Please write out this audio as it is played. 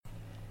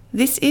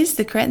This is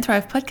the Create and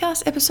Thrive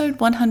podcast, episode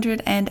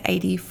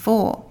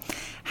 184,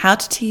 how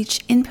to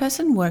teach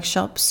in-person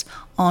workshops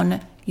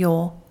on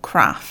your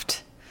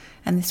craft.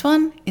 And this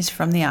one is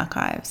from the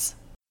archives.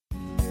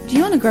 Do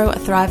you want to grow a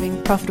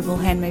thriving, profitable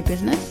handmade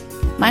business?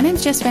 My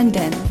name's Jess Van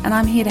Den, and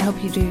I'm here to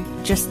help you do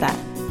just that.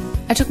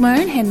 I took my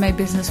own handmade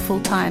business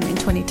full-time in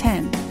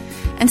 2010,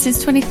 and since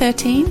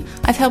 2013,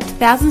 I've helped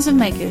thousands of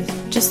makers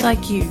just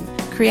like you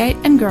create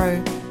and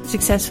grow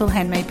successful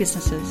handmade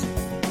businesses.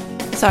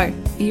 So,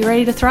 are you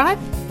ready to thrive?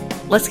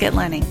 Let's get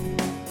learning.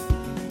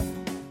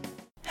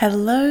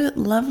 Hello,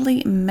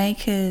 lovely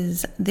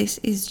makers. This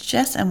is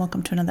Jess, and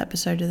welcome to another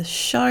episode of the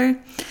show.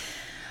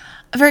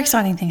 A very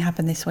exciting thing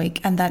happened this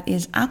week, and that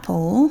is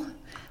Apple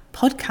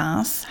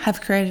Podcasts have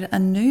created a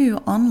new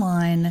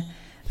online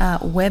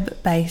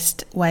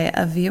web-based way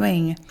of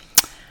viewing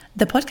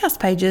the podcast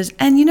pages.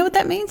 And you know what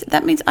that means?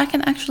 That means I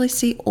can actually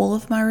see all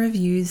of my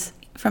reviews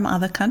from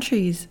other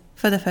countries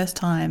for the first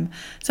time.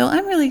 So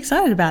I'm really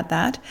excited about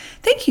that.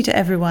 Thank you to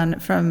everyone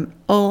from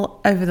all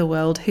over the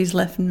world who've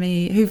left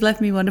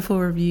me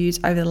wonderful reviews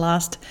over the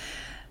last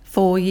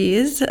 5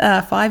 years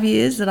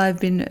that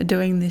I've been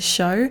doing this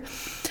show.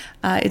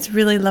 It's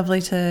really lovely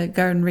to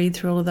go and read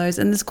through all of those.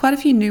 And there's quite a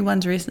few new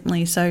ones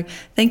recently. So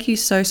thank you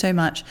so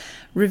much.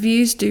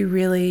 Reviews do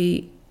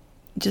really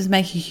just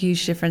make a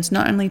huge difference,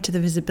 not only to the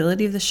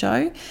visibility of the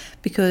show,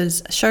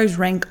 because shows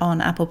rank on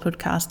Apple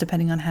Podcasts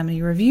depending on how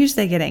many reviews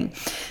they're getting.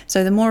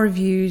 So the more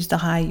reviews, the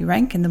higher you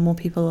rank and the more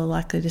people are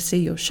likely to see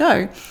your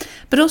show.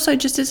 But also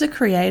just as a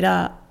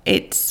creator,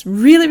 it's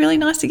really, really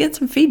nice to get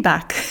some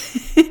feedback.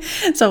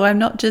 So I'm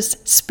not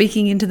just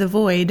speaking into the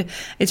void.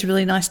 It's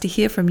really nice to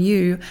hear from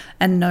you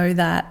and know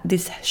that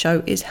this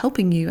show is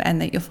helping you and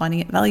that you're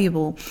finding it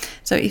valuable.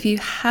 So if you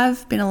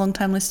have been a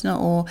long-time listener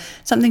or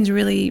something's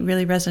really,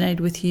 really resonated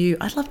with you,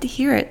 I'd love to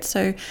hear it.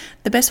 So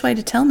the best way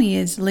to tell me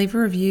is leave a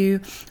review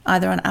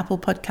either on Apple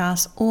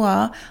Podcasts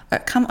or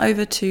come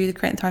over to the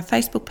Create and Thrive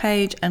Facebook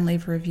page and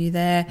leave a review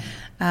there.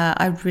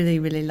 I'd really,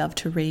 really love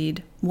to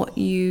read what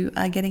you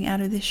are getting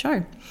out of this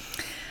show.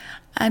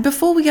 And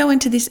before we go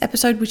into this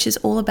episode, which is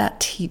all about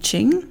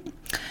teaching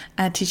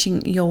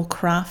your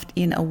craft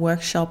in a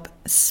workshop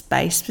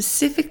space,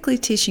 specifically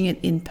teaching it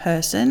in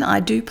person,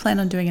 I do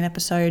plan on doing an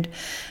episode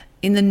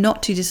in the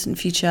not too distant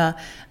future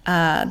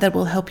that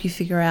will help you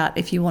figure out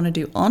if you want to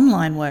do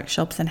online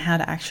workshops and how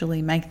to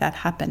actually make that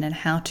happen and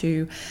how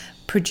to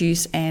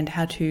produce and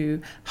how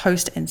to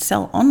host and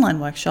sell online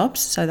workshops.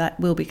 So that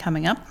will be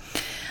coming up.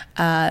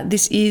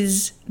 This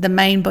is the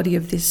main body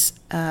of this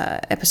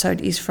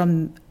episode is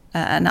from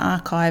an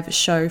archive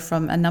show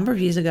from a number of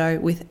years ago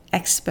with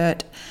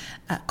expert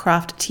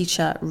craft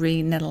teacher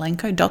Rie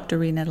Natalenko, Dr.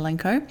 Rie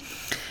Natalenko.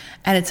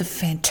 And it's a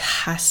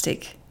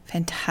fantastic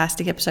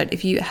episode.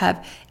 If you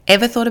have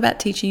ever thought about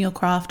teaching your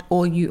craft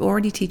or you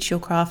already teach your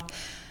craft,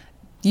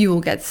 you will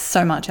get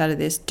so much out of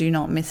this. Do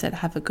not miss it.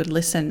 Have a good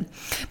listen.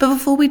 But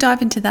before we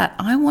dive into that,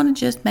 I want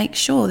to just make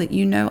sure that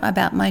you know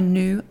about my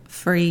new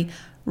free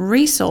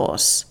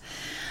resource.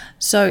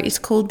 So it's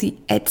called the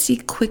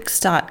Etsy Quick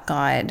Start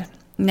Guide.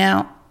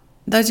 Now,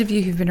 those of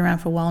you who've been around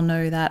for a while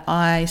know that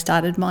I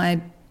started my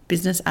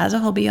business as a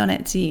hobby on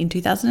Etsy in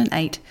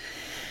 2008.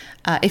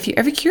 If you're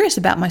ever curious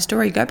about my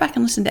story, go back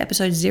and listen to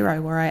episode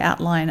 0 where I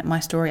outline my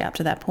story up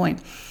to that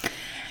point.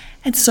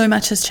 And so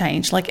much has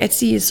changed. Like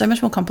Etsy is so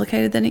much more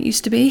complicated than it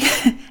used to be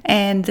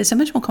and there's so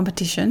much more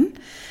competition.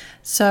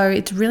 So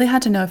it's really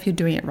hard to know if you're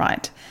doing it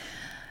right.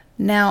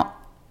 Now,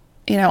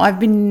 I've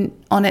been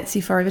on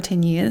Etsy for over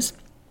 10 years.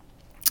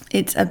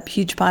 It's a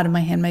huge part of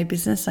my handmade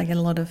business. I get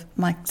a lot of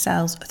my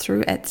sales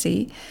through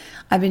Etsy.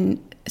 I've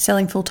been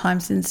selling full-time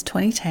since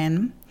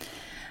 2010.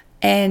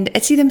 And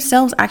Etsy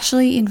themselves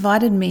actually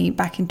invited me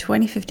back in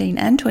 2015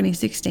 and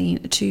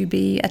 2016 to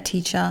be a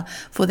teacher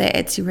for their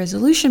Etsy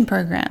resolution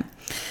program.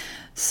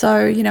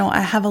 So, I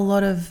have a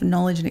lot of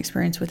knowledge and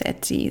experience with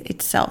Etsy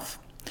itself.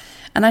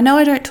 And I know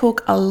I don't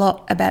talk a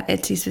lot about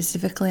Etsy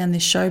specifically on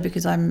this show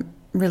because I'm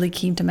really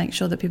keen to make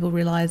sure that people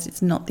realize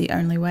it's not the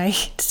only way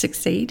to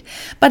succeed,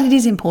 but it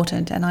is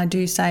important. And I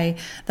do say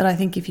that I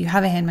think if you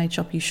have a handmade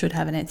shop, you should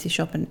have an Etsy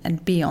shop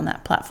and be on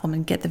that platform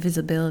and get the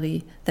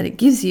visibility that it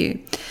gives you.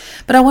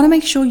 But I want to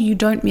make sure you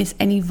don't miss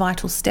any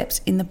vital steps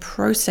in the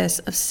process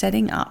of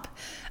setting up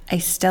a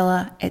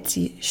stellar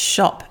Etsy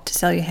shop to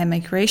sell your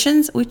handmade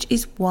creations, which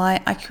is why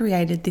I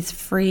created this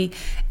free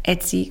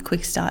Etsy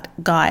Quick Start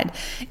Guide.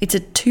 It's a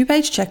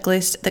 2-page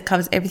checklist that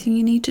covers everything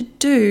you need to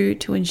do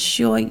to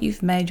ensure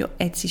you've made your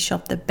Etsy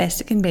shop the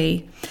best it can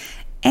be.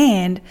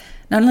 And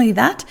not only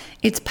that,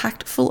 it's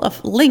packed full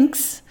of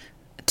links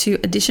to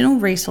additional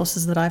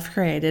resources that I've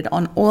created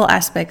on all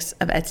aspects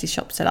of Etsy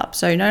shop setup.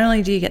 So not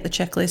only do you get the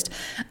checklist,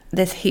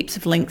 there's heaps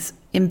of links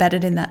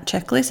embedded in that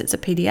checklist. It's a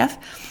PDF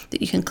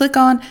that you can click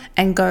on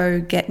and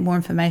go get more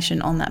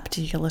information on that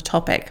particular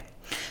topic.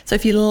 So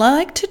if you'd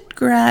like to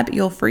grab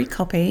your free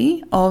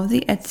copy of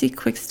the Etsy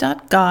Quick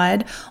Start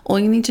Guide, all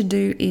you need to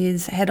do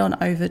is head on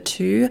over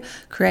to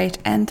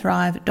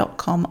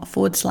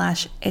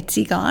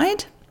createandthrive.com/Etsy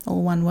guide,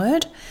 all one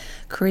word,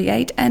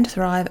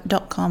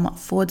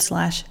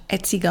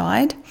 createandthrive.com/Etsy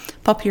guide.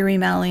 Pop your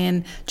email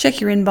in, check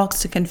your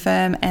inbox to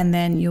confirm, and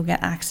then you'll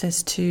get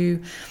access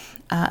to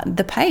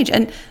the page.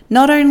 And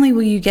not only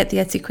will you get the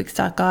Etsy Quick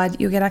Start Guide,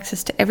 you'll get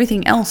access to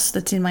everything else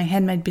that's in my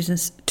Handmade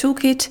Business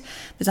Toolkit.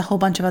 There's a whole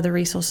bunch of other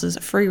resources,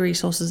 free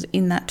resources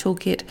in that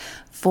toolkit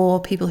for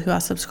people who are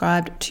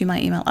subscribed to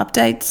my email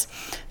updates.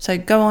 So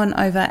go on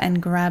over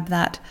and grab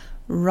that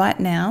right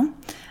now.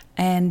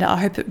 And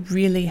I hope it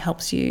really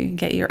helps you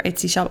get your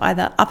Etsy shop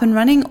either up and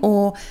running,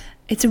 or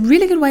it's a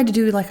really good way to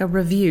do like a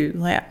review.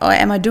 Like,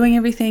 am I doing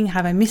everything?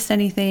 Have I missed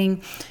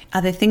anything?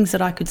 Are there things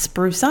that I could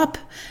spruce up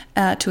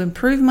to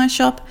improve my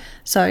shop?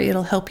 So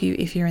it'll help you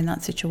if you're in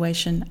that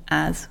situation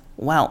as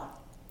well.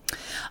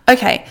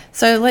 Okay,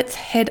 so let's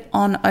head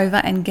on over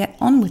and get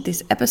on with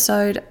this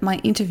episode, my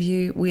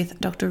interview with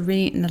Dr.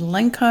 Rie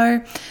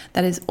Natalenko,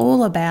 that is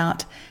all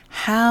about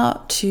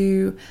how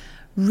to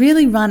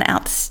really run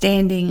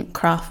outstanding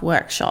craft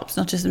workshops,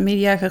 not just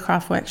mediocre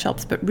craft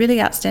workshops, but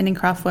really outstanding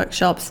craft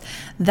workshops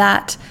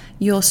that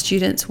your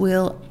students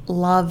will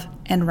love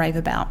and rave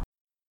about.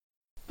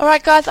 All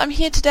right, guys, I'm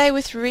here today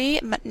with Rie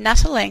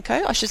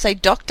Natalenko, I should say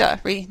Dr.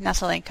 Rie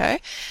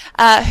Natalenko,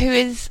 who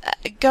is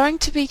going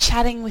to be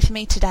chatting with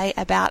me today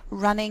about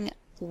running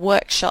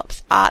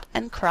workshops, art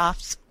and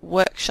crafts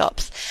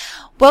workshops.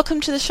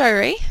 Welcome to the show,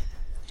 Rie.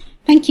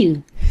 Thank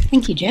you.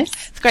 Thank you, Jess.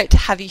 It's great to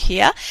have you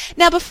here.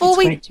 Now, before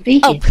great to be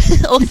here.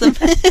 Awesome.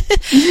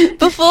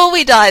 Before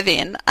we dive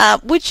in,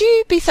 would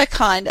you be so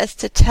kind as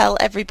to tell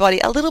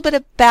everybody a little bit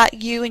about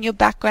you and your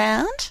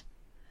background?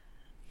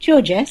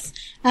 Sure, Jess.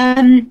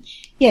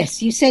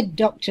 Yes, you said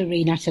Dr.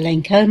 Rie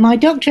Natalenko. My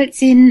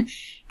doctorate's in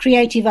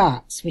creative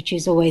arts, which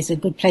is always a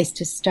good place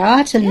to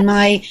start. And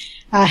I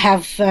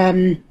have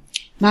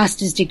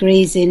master's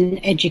degrees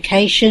in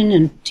education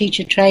and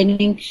teacher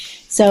training.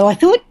 So I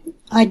thought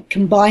I'd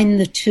combine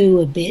the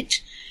two a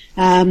bit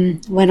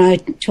when I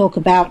talk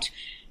about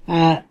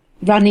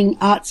running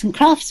arts and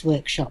crafts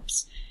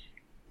workshops,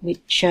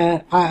 which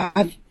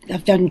I've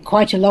done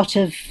quite a lot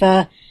of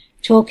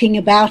talking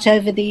about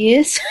over the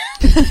years.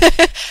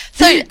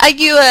 So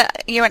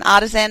you're an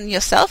artisan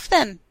yourself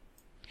then?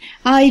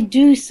 I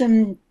do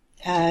some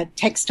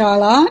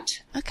textile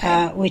art,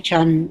 okay. Which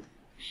I'm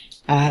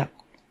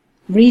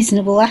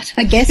reasonable at,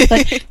 I guess,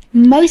 but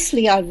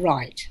mostly I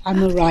write.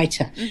 I'm a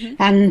writer. Mm-hmm.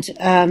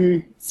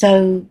 And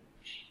so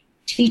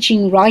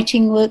teaching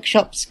writing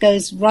workshops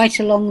goes right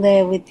along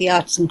there with the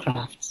arts and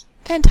crafts.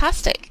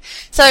 Fantastic.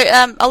 So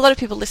a lot of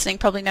people listening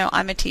probably know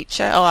I'm a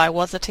teacher, or I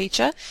was a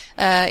teacher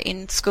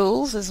in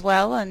schools as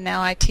well, and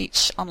now I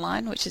teach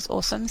online, which is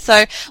awesome.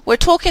 So we're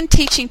talking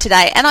teaching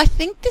today, and I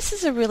think this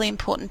is a really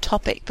important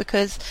topic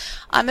because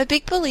I'm a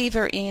big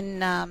believer in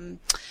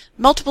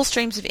multiple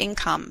streams of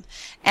income,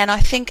 and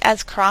I think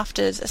as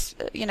crafters,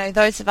 you know,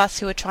 those of us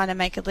who are trying to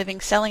make a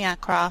living selling our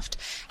craft,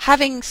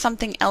 having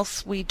something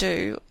else we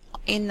do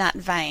in that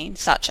vein,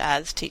 such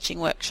as teaching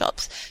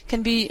workshops,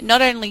 can be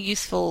not only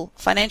useful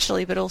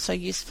financially but also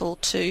useful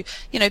to,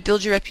 you know,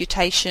 build your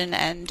reputation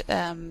and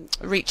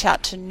reach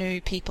out to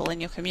new people in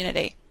your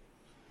community.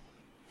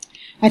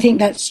 I think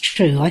that's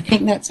true. I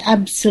think that's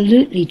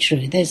absolutely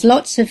true. There's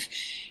lots of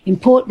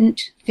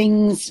important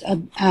things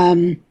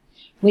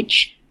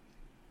which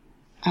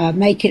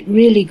make it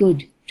really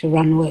good to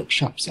run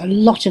workshops. A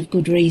lot of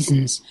good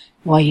reasons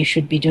why you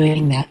should be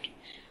doing that.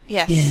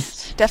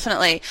 Yes,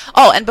 definitely.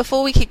 Oh, and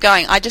before we keep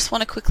going, I just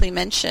want to quickly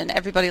mention,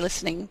 everybody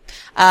listening,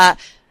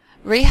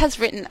 Rie has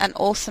written an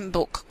awesome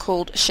book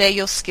called Share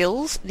Your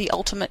Skills, The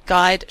Ultimate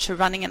Guide to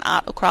Running an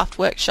Art or Craft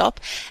Workshop,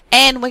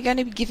 and we're going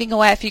to be giving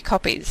away a few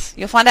copies.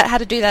 You'll find out how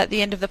to do that at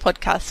the end of the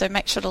podcast, so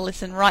make sure to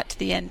listen right to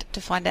the end to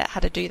find out how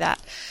to do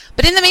that.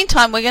 But in the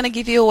meantime, we're going to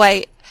give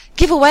away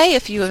a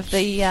few of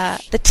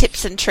the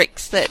tips and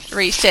tricks that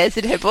Rie shares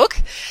in her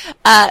book.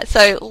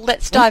 So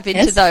let's dive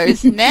into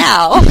those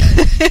now.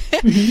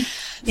 Mm-hmm.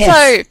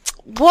 Yes.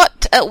 So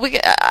what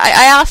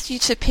I asked you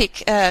to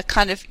pick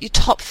kind of your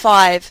top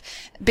 5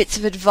 bits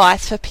of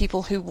advice for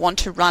people who want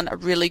to run a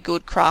really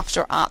good craft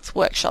or arts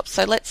workshop.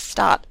 So let's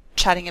start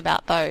chatting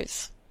about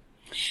those.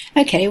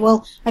 Okay,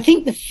 well, I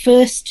think the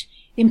first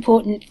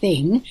important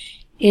thing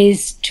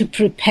is to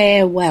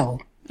prepare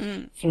well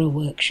for a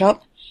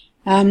workshop.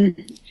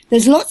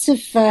 There's lots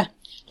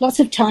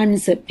of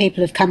times that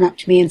people have come up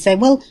to me and say,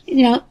 well,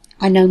 you know,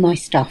 I know my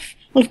stuff.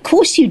 Well, of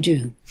course you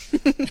do.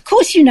 Of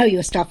course you know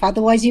your stuff.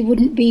 Otherwise you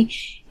wouldn't be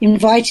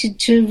invited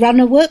to run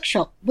a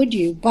workshop, would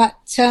you?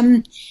 But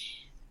a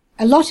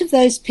lot of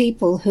those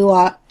people who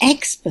are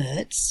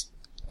experts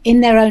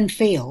in their own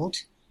field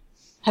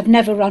have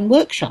never run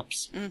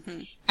workshops.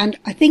 Mm-hmm. And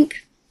I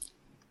think,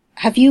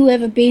 have you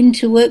ever been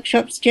to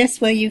workshops, Jess,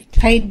 where you've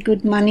paid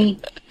good money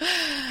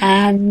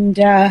and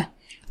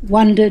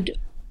wondered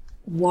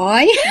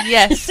why?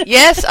 Yes.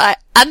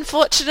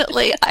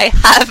 Unfortunately, I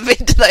have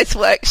been to those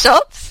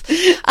workshops.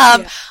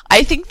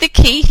 I think the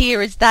key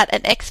here is that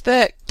an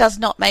expert does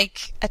not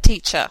make a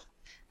teacher.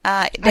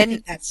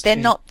 they're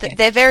not,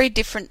 they're very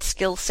different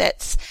skill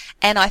sets.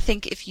 And I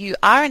think if you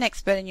are an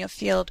expert in your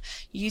field,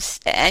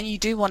 and you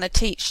do want to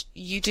teach,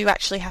 you do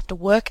actually have to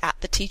work at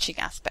the teaching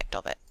aspect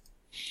of it.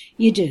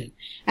 You do.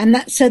 And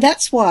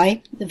that's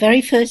why the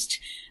very first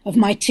of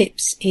my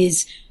tips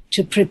is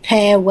to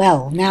prepare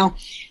well. Now,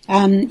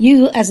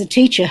 you as a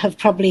teacher have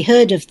probably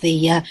heard of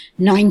the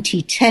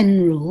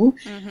 90-10 rule,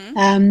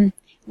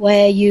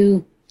 where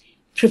you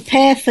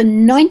prepare for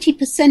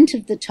 90%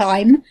 of the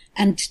time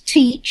and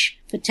teach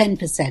for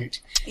 10%.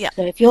 Yeah.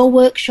 So if your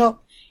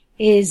workshop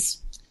is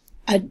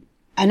an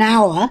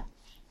hour,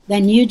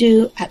 then you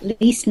do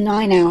at least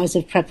 9 hours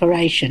of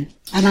preparation.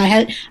 And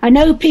I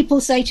know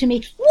people say to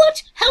me,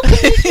 "What? How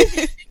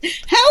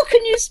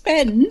can you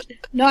spend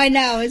 9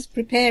 hours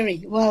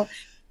preparing?" Well,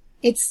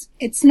 it's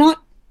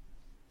not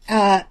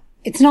that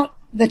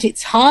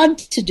it's hard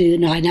to do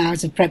 9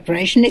 hours of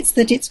preparation. It's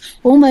that it's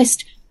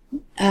almost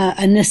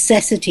a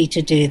necessity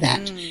to do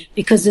that,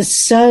 because there's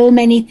so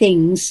many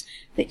things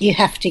that you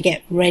have to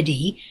get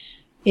ready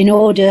in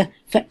order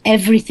for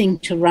everything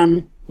to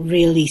run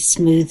really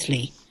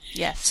smoothly.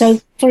 Yes.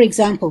 So, for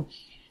example,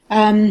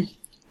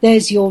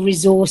 there's your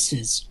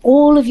resources.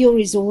 All of your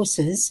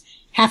resources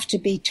have to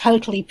be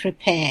totally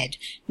prepared.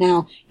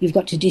 Now, you've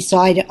got to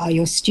decide, are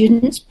your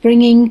students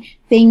bringing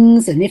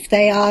things? And if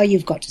they are,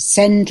 you've got to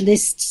send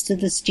lists to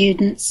the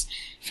students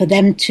for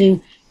them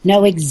to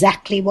know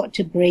exactly what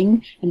to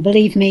bring. And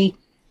believe me,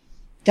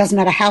 doesn't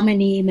matter how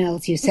many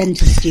emails you send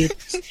to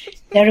students,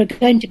 there are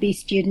going to be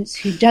students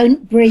who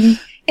don't bring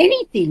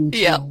anything to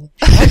your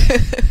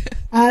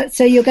workshop.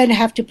 So you're going to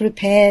have to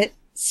prepare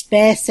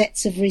spare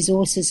sets of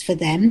resources for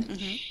them.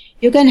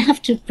 You're going to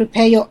have to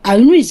prepare your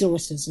own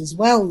resources as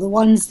well, the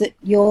ones that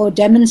you're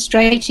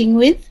demonstrating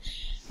with,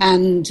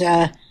 and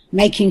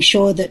making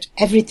sure that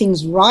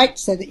everything's right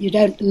so that you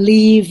don't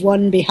leave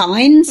one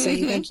behind. So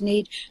you're going to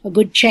need a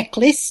good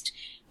checklist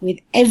with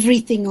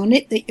everything on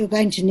it that you're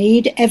going to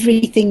need,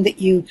 everything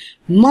that you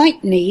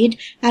might need,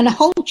 and a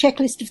whole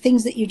checklist of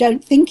things that you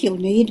don't think you'll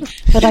need,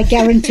 but I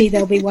guarantee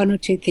there'll be one or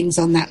two things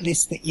on that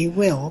list that you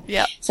will.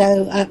 Yeah.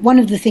 So one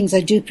of the things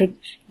I do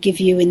give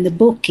you in the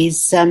book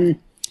is a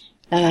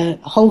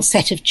whole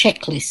set of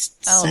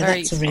checklists. Oh, so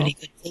very that's useful. a really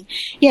good thing.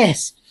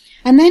 Yes.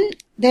 And then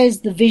there's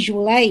the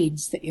visual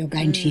aids that you're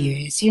going to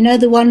use. You know,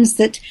 the ones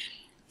that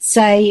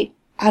say,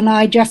 and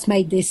I just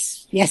made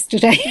this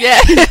yesterday.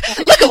 Yeah.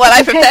 Look at what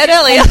I prepared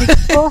earlier.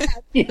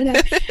 You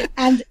know,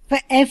 and for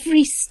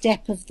every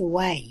step of the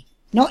way,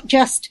 not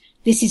just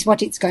this is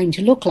what it's going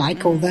to look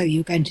like, although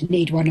you're going to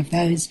need one of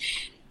those.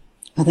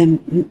 Well,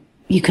 then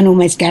you can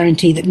almost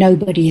guarantee that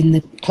nobody in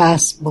the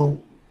class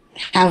will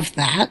have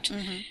that,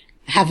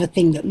 have a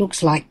thing that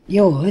looks like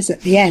yours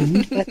at the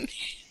end. But,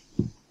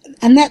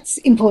 and that's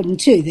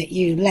important too, that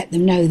you let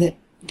them know that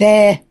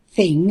their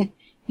thing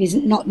is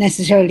not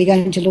necessarily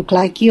going to look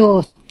like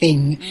your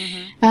thing.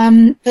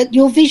 But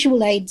your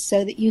visual aids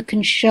so that you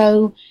can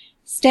show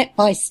step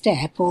by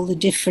step all the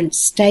different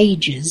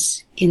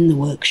stages in the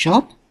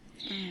workshop.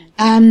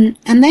 And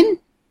then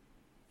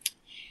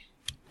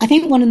I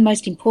think one of the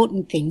most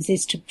important things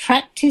is to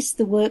practice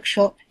the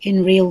workshop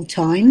in real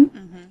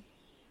time.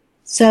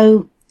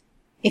 So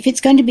if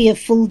it's going to be a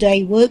full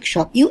day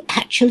workshop, you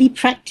actually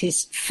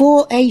practice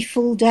for a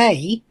full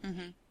day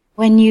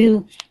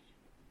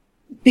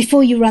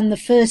before you run the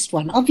first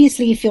one.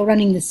 Obviously, if you're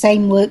running the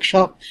same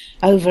workshop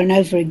over and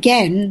over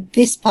again,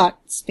 this part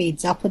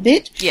speeds up a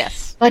bit.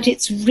 Yes. But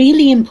it's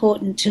really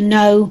important to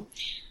know,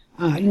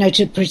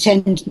 to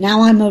pretend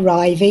now I'm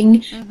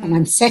arriving and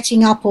I'm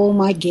setting up all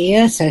my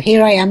gear. So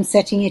here I am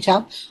setting it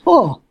up.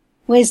 Oh,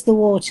 where's the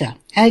water?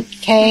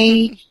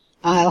 Okay,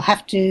 I'll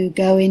have to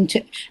go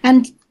into,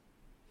 and,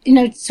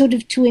 sort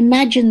of to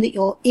imagine that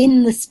you're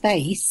in the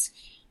space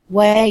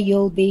where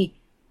you'll be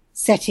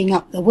setting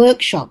up the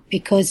workshop,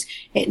 because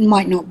it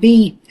might not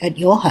be at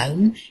your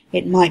home.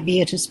 It might be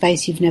at a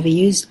space you've never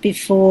used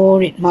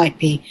before. It might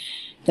be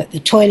that the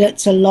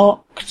toilets are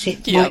locked.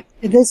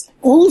 There's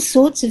all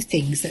sorts of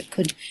things that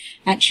could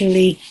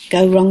actually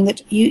go wrong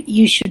that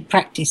you should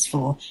practice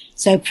for.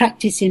 So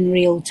practice in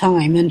real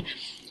time. And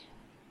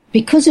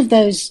because of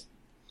those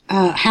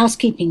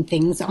housekeeping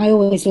things, I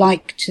always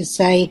like to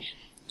say,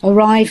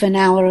 arrive an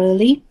hour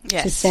early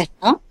to set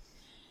up.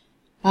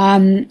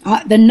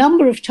 The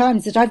number of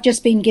times that I've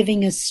just been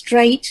giving a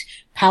straight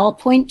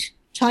PowerPoint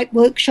type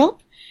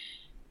workshop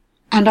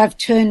and I've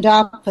turned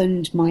up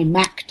and my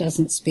Mac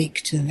doesn't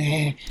speak to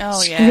their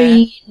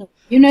screen. Yeah.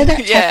 You know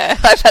that? Yeah,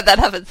 I've had that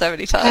happen so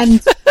many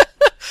times.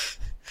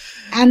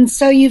 And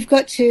so you've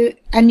got to,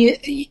 and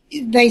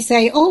they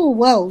say, oh,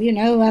 well,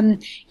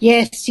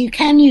 yes, you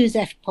can use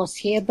FPOS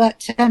here,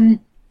 but,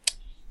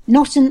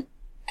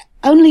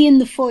 only in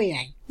the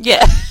foyer.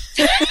 Yeah.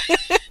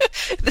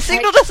 The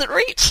signal doesn't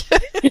reach.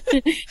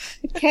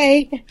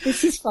 Okay,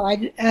 this is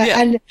fine.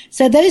 And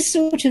so those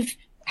sort of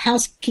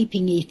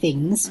housekeeping-y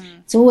things,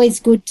 it's always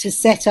good to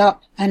set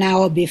up an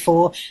hour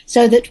before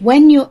so that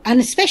when and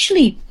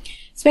especially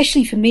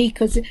for me,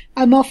 because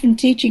I'm often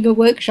teaching a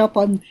workshop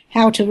on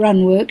how to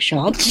run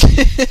workshops,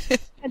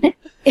 And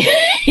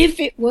if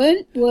it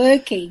weren't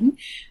working,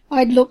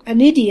 I'd look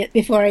an idiot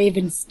before I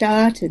even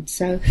started.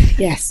 So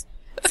yes.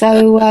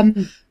 So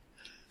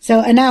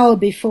an hour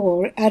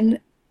before, and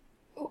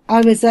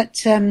I was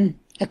at a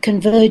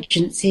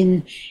convergence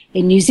in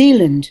New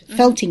Zealand,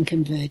 felting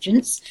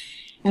convergence,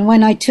 and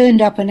when I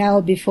turned up an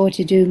hour before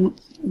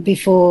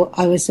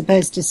I was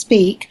supposed to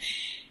speak,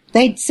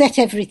 they'd set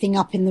everything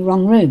up in the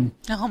wrong room.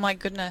 Oh my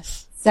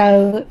goodness.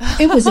 So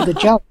it was a good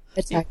job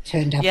that I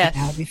turned up Yes.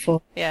 an hour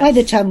before. Yes. By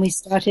the time we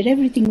started,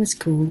 everything was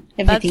cool.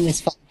 Everything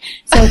was fine.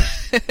 So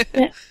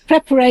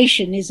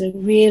preparation is a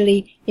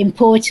really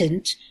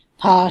important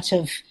part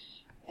of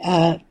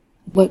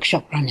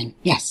workshop running.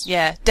 Yes.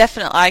 Yeah,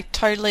 definitely. I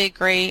totally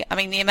agree. I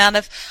mean,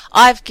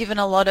 I've given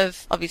a lot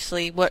of,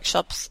 obviously,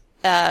 workshops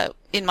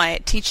in my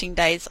teaching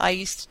days. I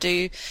used to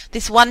do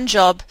this one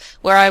job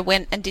where I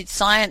went and did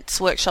science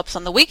workshops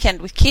on the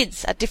weekend with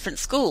kids at different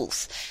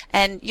schools.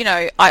 And,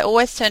 I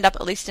always turned up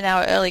at least an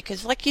hour early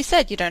because, like you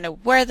said, you don't know,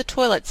 where are the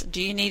toilets?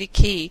 Do you need a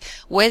key?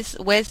 Where's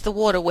the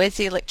water? Where's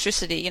the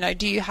electricity?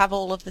 Do you have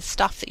all of the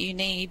stuff that you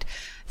need?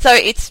 So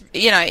it's,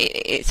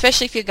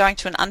 especially if you're going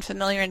to an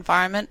unfamiliar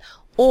environment,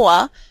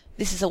 or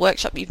this is a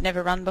workshop you've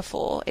never run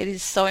before, it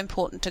is so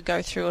important to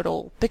go through it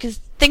all because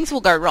things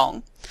will go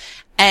wrong,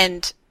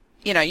 and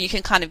you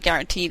can kind of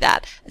guarantee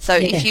that. So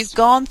Yes. if you've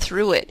gone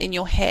through it in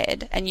your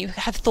head and you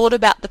have thought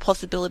about the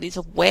possibilities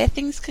of where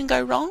things can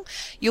go wrong,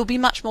 you'll be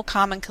much more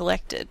calm and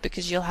collected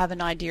because you'll have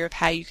an idea of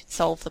how you can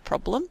solve the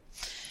problem.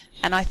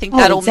 And I think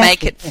that'll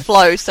make it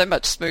flow so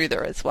much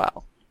smoother as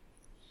well.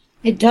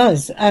 It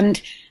does.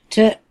 And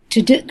to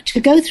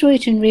go through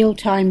it in real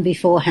time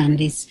beforehand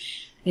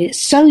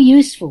it's so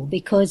useful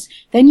because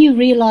then you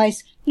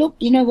realize, look,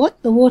 you know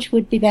what? The water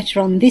would be better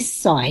on this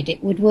side.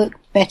 It would work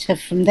better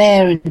from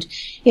there. And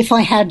if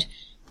I had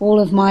all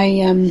of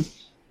my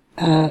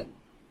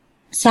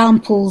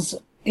samples,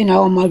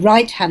 on my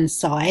right-hand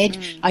side,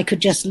 I could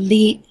just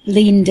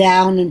lean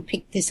down and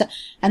pick this up.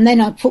 And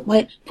then I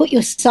put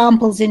your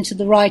samples into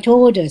the right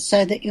order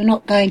so that you're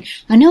not going,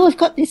 I know I've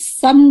got this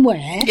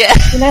somewhere. Yeah.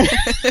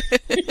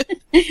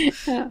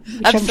 Which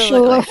Absolutely.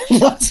 I'm sure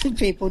lots of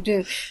people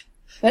do.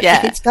 But Yeah.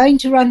 if it's going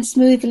to run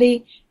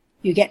smoothly,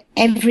 you get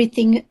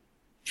everything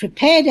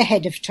prepared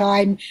ahead of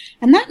time,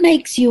 and that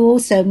makes you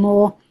also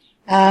more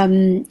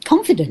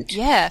confident.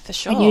 Yeah, for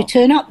sure. When you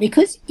turn up,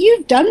 because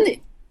you've done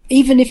it,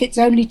 even if it's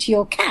only to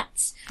your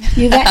cats.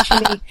 You've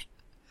actually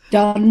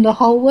done the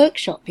whole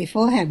workshop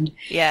beforehand.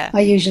 Yeah.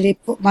 I usually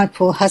put my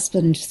poor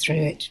husband through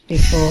it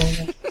before.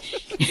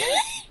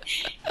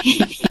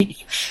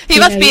 He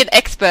must be an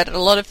expert at a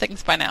lot of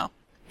things by now.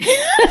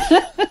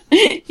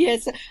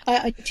 Yes,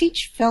 I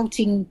teach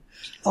felting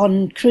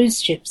on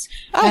cruise ships,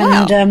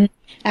 Oh, wow.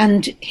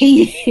 And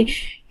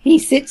he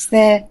sits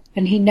there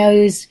and he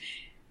knows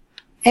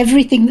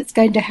everything that's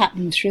going to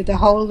happen through the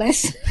whole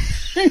lesson.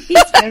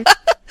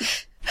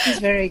 He's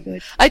very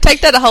good. I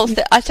take that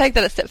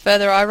a step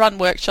further. I run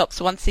workshops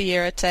once a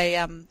year at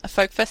a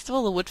folk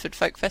festival, the Woodford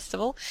Folk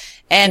Festival,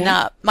 and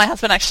my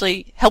husband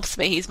actually helps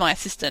me. He's my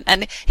assistant,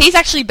 and he's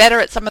actually better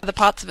at some of the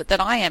parts of it than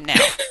I am now.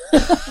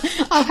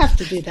 I'll have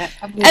to do that.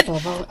 And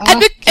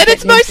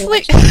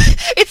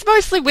it's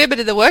mostly women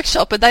in the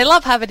workshop, and they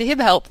love having him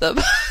help them.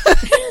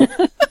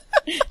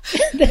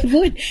 They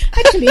would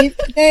actually.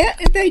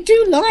 They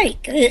do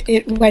like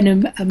it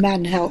when a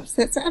man helps.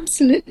 That's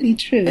absolutely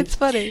true. It's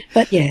funny,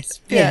 but yes,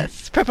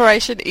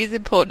 preparation is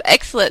important.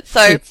 Excellent.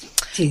 So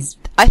it is.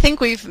 I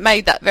think we've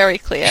made that very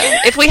clear.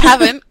 If we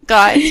haven't,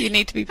 guys, you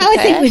need to be prepared.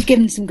 I think we've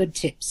given some good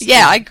tips.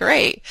 Yeah, I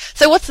agree.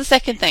 So what's the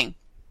second thing?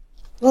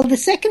 Well, the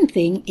second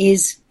thing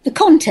is the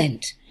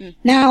content.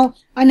 Now,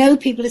 I know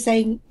people are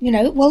saying,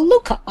 well,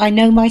 look, I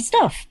know my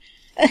stuff.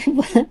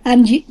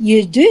 And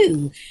you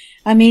do.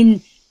 I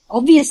mean,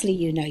 obviously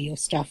you know your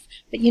stuff,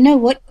 but you know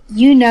what?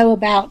 You know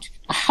about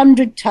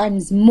 100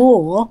 times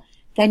more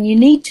than you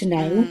need to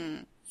know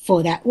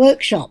for that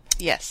workshop.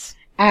 Yes.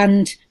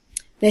 And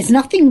there's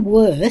nothing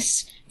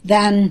worse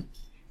than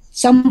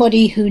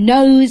somebody who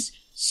knows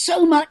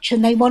so much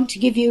and they want to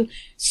give you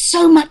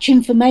so much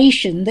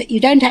information that you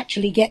don't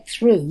actually get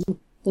through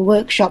the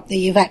workshop that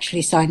you've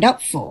actually signed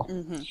up for.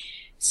 Mm-hmm.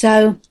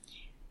 So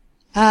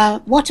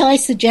what I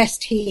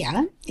suggest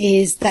here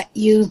is that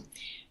you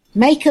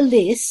make a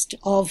list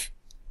of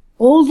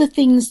all the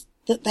things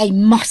that they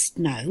must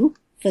know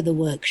for the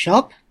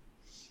workshop,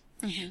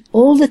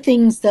 all the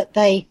things that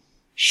they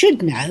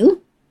should know,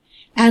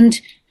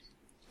 and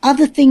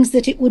other things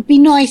that it would be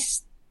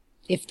nice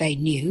if they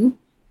knew.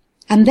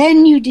 And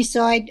then you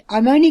decide,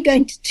 I'm only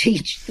going to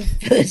teach the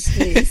first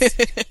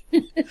list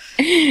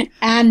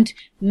and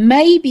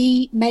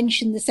maybe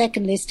mention the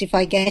second list if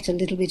I get a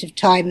little bit of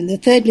time. And the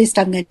third list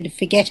I'm going to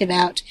forget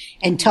about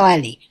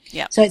entirely.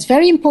 Yeah. So it's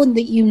very important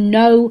that you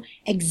know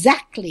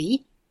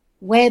exactly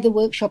where the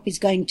workshop is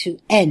going to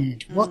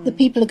end, what the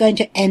people are going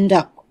to end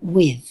up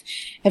with.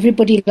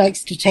 Everybody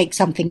likes to take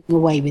something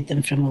away with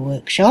them from a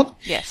workshop.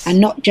 Yes. And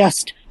not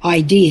just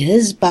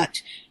ideas,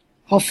 but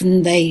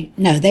often they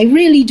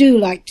really do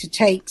like to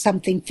take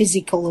something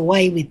physical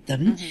away with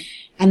them.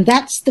 And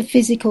that's the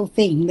physical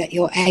thing that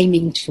you're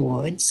aiming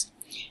towards.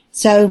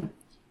 So,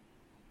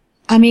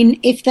 I mean,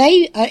 if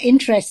they are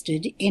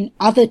interested in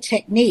other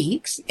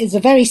techniques, it's a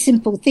very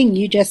simple thing.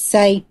 You just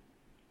say,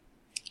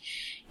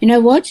 you know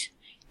what?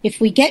 If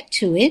we get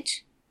to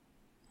it,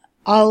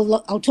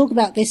 I'll talk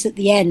about this at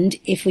the end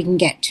if we can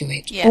get to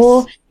it. Yes.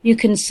 Or you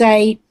can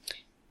say,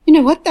 you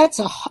know what? That's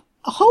a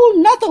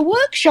whole nother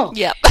workshop.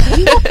 Yep.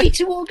 You want me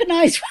to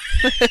organise?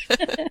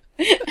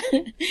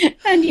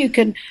 And you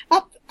can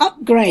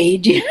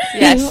upgrade.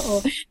 Yes.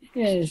 Or,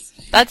 yes.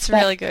 That's a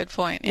really good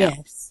point. Yeah.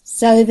 Yes.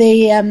 So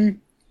the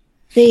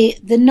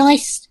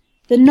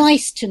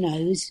nice to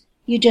knows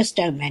you just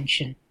don't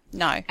mention.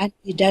 No. And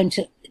you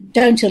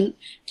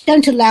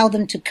don't allow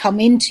them to come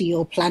into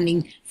your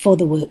planning for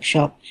the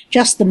workshop.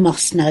 Just the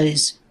must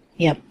knows.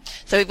 Yep.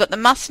 So we've got the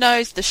must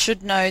knows, the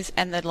should knows,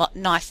 and the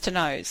nice to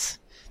knows.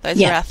 Those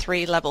Yeah. are our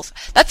 3 levels.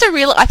 I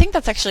think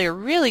that's actually a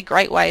really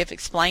great way of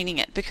explaining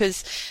it,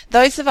 because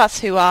those of us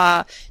who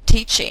are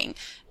teaching,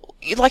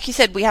 like you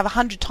said, we have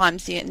 100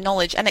 times the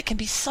knowledge, and it can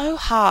be so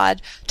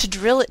hard to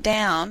drill it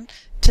down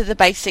to the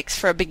basics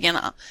for a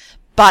beginner.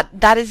 But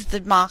that is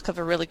the mark of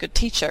a really good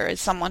teacher,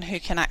 is someone who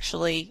can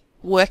actually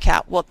work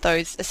out what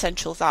those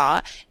essentials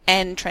are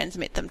and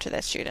transmit them to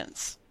their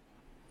students.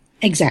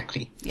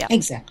 Exactly. Yeah.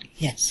 Exactly.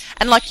 Yes.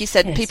 And like you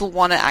said, Yes. people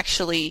want to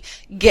actually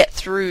get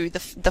through the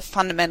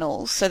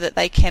fundamentals so that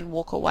they can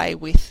walk away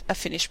with a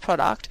finished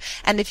product.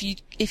 And if you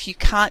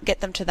can't get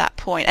them to that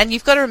point, and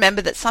you've got to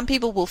remember that some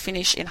people will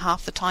finish in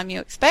half the time you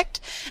expect,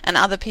 and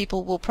other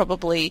people will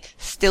probably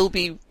still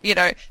be,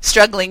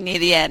 struggling near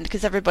the end,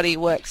 because everybody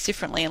works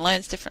differently and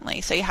learns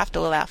differently. So you have to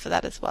allow for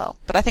that as well.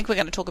 But I think we're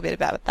going to talk a bit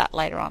about that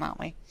later on, aren't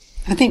we?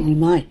 I think we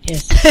might,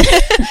 yes.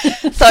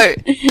 So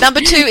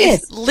number 2 is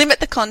Yes. limit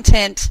the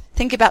content,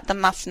 think about the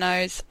must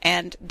knows,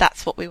 and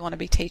that's what we want to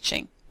be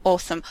teaching.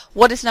 Awesome.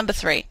 What is number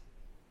 3?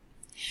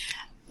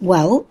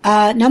 Well,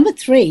 number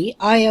 3,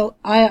 I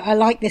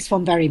like this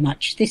one very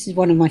much. This is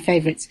one of my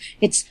favourites.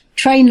 It's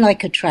train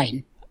like a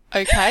train.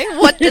 Okay.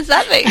 What does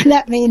that mean?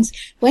 That means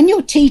when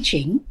you're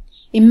teaching,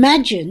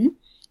 imagine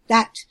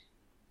that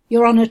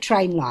you're on a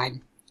train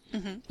line.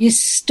 Mm-hmm. You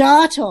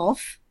start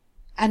off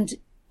and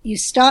you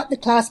start the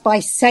class by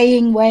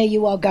saying where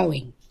you are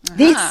going. Uh-huh.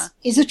 This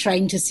is a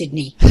train to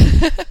Sydney.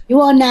 You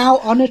are now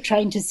on a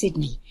train to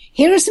Sydney.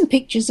 Here are some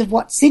pictures of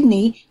what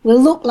Sydney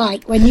will look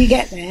like when you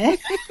get there.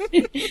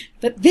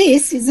 But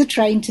this is a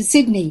train to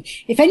Sydney.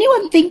 If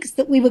anyone thinks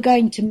that we were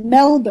going to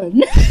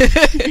Melbourne,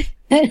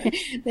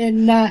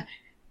 then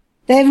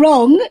they're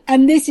wrong.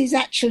 And this is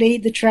actually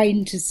the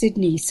train to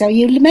Sydney. So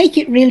you make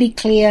it really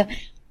clear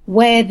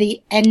where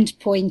the end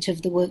point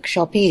of the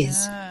workshop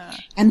is.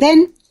 And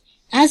then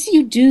as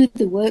you do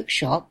the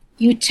workshop,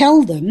 you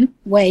tell them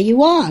where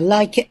you are,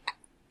 like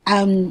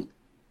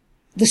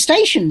the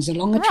stations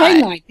along a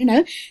train line.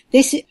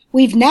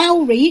 We've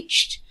now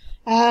reached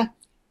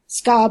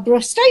Scarborough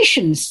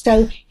Station.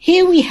 So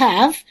here we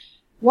have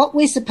what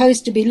we're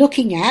supposed to be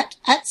looking at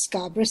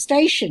Scarborough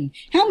Station.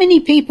 How many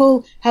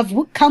people have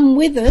come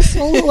with us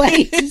all the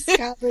way to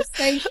Scarborough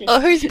Station? Or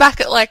who's back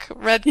at like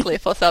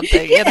Redcliffe or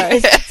something,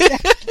 Yes,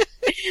 exactly.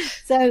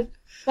 So,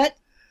 but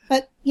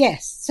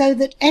yes, so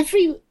that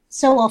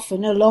so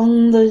often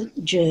along the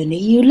journey,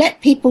 you let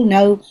people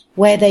know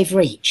where they've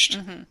reached,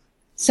 mm-hmm.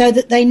 so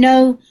that they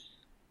know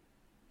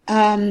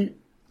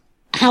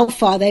how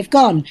far they've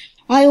gone.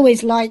 I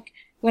always like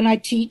when I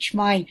teach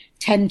my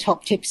 10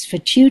 top tips for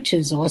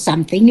tutors or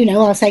something,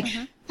 I'll say,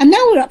 mm-hmm. and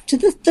now we're up to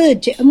the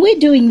 3rd tip, and we're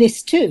doing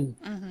this too.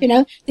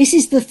 Mm-hmm. This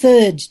is the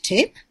 3rd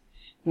tip,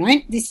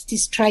 right? This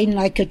is train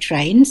like a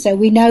train. So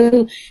we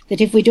know that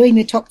if we're doing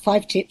the top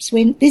 5 tips,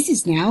 this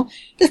is now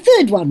the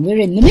 3rd one. We're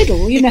in the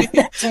middle,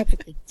 that type of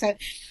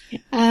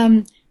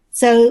thing.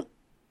 So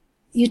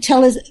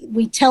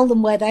we tell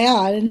them where they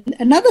are. And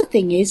another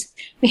thing is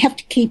we have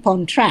to keep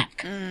on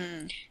track.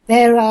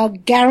 There are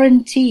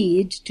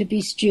guaranteed to be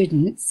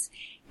students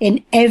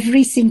in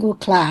every single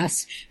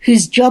class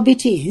whose job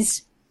it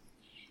is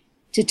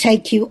to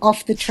take you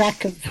off the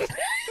track of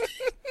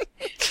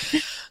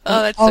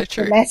oh, that's so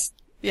true.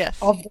 Yes.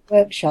 Of the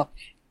workshop.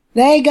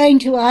 They're going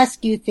to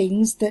ask you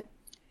things that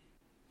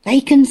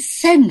they can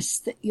sense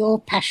that you're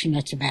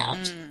passionate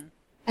about.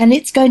 And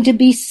it's going to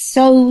be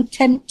so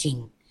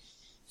tempting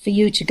for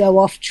you to go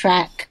off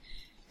track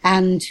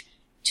and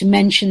to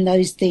mention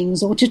those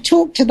things or to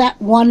talk to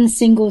that one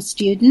single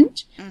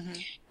student. Mm-hmm.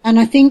 And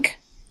I think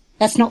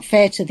that's not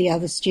fair to the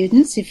other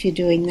students if you're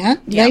doing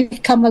that. Yep.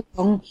 They've come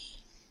along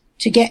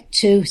to get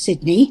to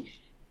Sydney.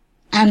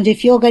 And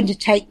if you're going to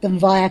take them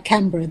via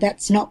Canberra,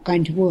 that's not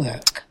going to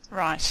work.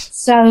 Right.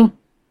 So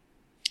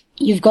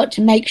you've got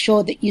to make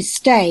sure that you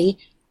stay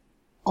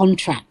on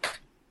track,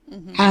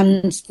 mm-hmm.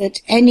 and that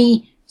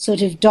any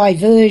sort of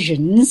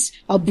diversions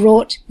are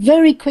brought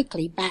very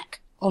quickly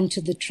back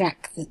onto the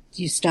track that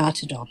you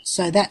started on.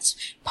 So that's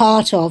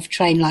part of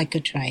Train Like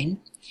a Train.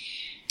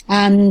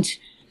 And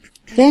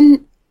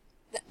then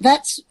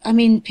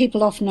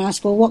people often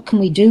ask, well, what can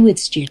we do with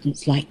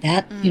students like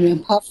that?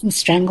 Apart from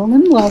strangle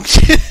them? Well,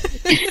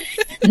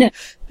 no,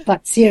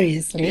 but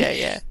seriously.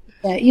 Yeah.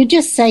 You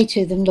just say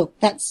to them, look,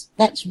 that's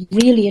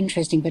really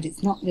interesting, but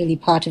it's not really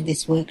part of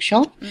this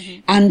workshop.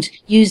 And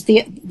use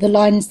the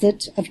lines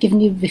that I've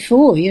given you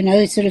before,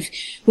 sort of,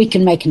 we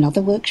can make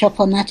another workshop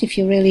on that if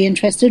you're really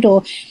interested,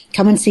 or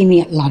come and see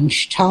me at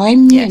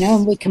lunchtime,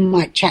 and we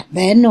might chat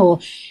then, or,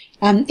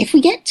 if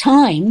we get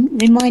time,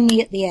 remind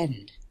me at the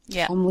end.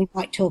 Yeah. And we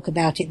might talk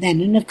about it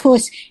then. And of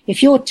course,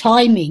 if your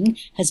timing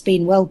has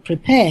been well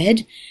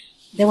prepared,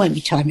 there won't be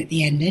time at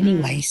the end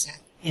anyway. So,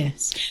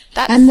 yes.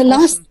 And the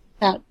last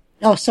about,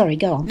 oh, sorry,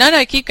 go on.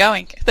 No, keep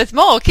going. There's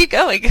more. Keep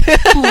going.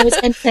 I was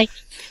going to say,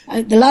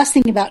 the last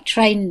thing about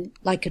train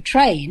like a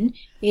train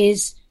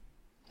is,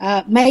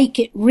 make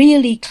it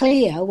really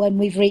clear when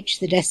we've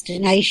reached the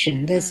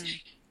destination.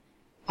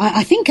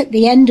 I think at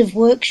the end of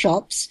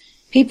workshops,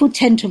 people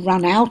tend to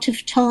run out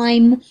of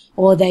time,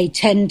 or they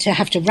tend to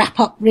have to wrap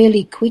up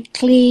really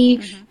quickly,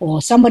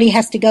 or somebody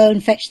has to go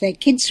and fetch their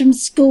kids from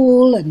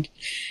school, and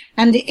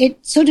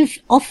it sort of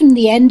often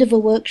the end of a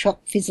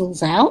workshop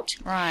fizzles out.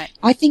 Right.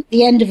 I think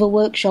the end of a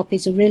workshop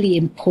is a really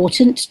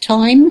important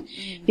time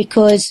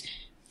because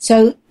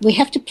so we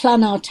have to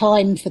plan our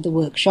time for the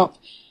workshop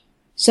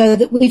so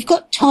that we've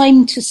got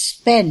time to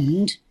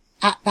spend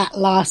at that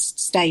last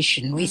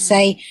station. We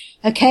say,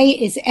 okay,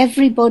 is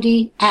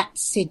everybody at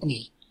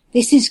Sydney?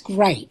 This is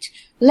great.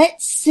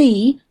 Let's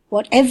see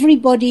what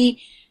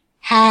everybody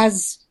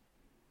has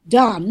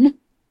done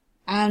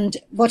and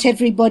what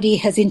everybody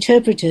has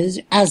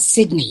interpreted as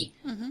Sydney,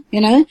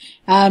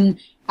 and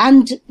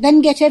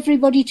then get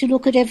everybody to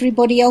look at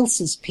everybody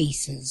else's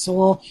pieces,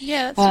 or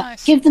that's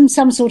nice. Give them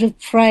some sort of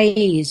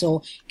praise,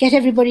 or get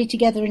everybody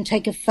together and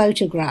take a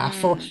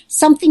photograph, or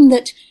something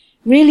that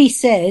really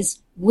says,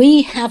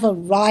 we have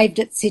arrived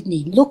at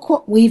Sydney. Look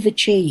what we've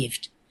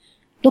achieved.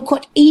 Look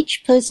what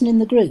each person in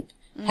the group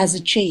has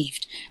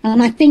achieved.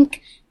 And I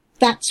think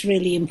that's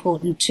really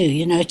important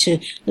too, to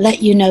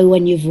let you know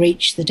when you've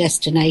reached the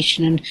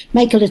destination and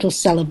make a little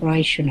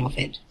celebration of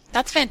it.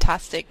 That's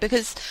fantastic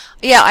because,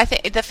 I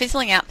think the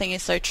fizzling out thing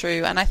is so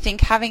true. And I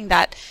think having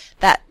that,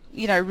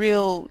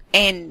 real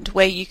end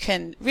where you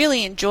can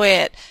really enjoy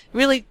it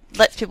really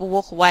lets people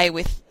walk away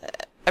with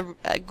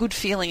a good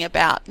feeling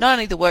about not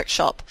only the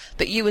workshop,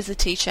 but you as a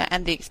teacher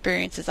and the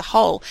experience as a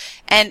whole.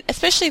 And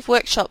especially if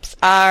workshops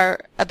are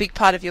a big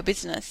part of your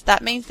business,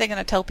 that means they're going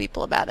to tell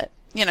people about it.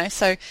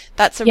 So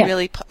that's a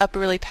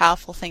really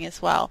powerful thing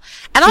as well.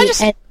 And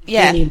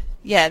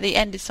the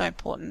end is so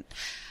important.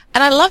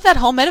 And I love that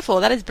whole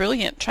metaphor. That is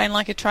brilliant. Train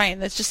like a train.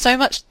 There's just so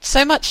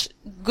much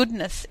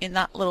goodness in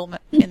that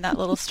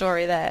little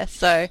story there.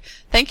 So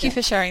thank you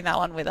for sharing that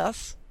one with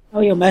us. Oh,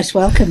 you're most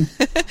welcome.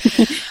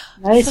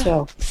 Most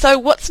welcome. So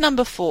what's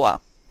number 4?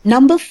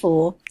 Number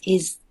 4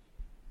 is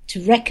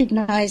to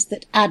recognize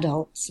that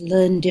adults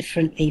learn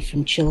differently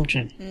from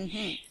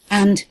children.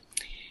 And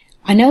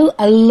I know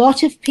a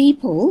lot of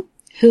people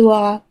who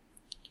are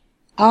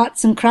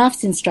arts and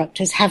crafts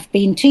instructors have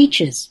been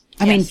teachers.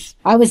 I mean,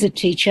 I was a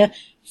teacher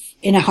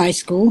in a high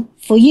school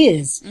for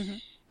years.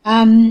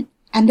 And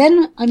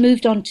then I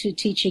moved on to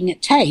teaching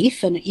at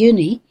TAFE and at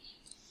uni,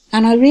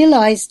 and I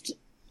realized,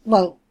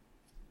 well,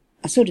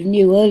 I sort of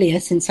knew earlier,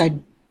 since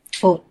I'd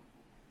taught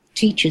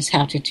teachers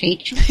how to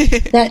teach,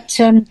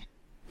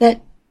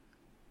 that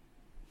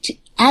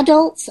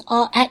adults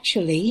are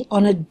actually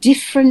on a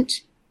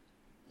different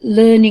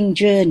learning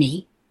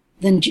journey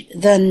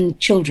than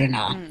children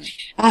are.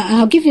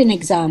 I'll give you an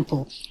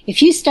example.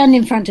 If you stand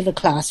in front of a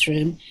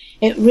classroom,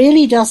 it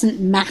really doesn't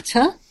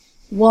matter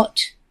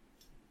what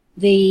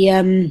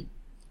you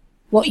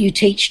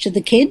teach to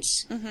the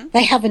kids.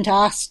 They haven't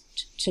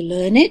asked to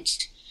learn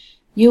it.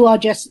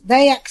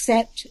 They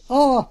accept,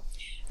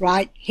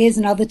 right, here's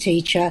another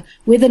teacher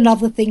with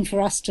another thing for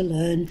us to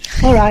learn.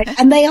 All right.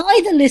 And they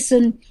either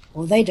listen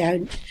or they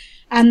don't.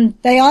 And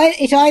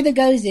it either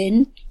goes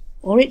in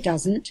or it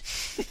doesn't.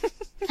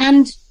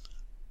 And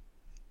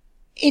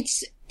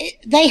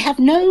they have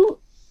no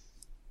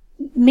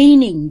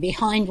meaning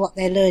behind what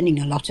they're learning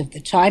a lot of the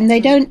time.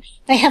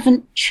 They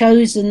haven't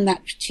chosen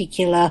that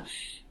particular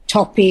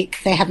topic.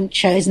 They haven't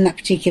chosen that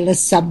particular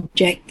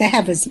subject. They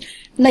have as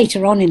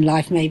later on in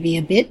life maybe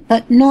a bit,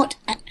 but not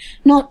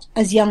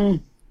as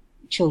young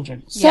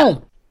children.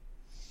 So,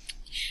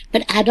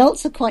 but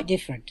adults are quite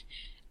different.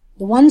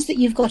 The ones that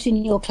you've got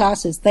in your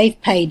classes, they've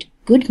paid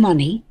good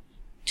money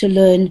to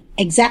learn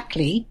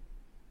exactly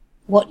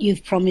what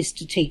you've promised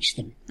to teach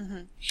them.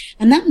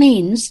 And that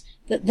means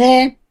that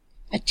their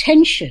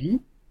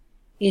attention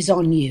is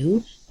on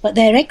you, but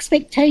their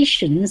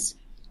expectations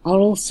are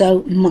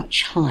also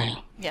much higher.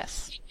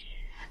 Yes.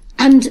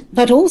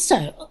 But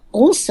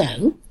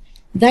also,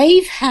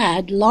 they've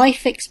had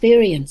life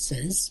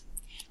experiences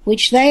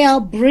which they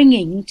are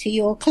bringing to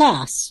your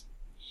class.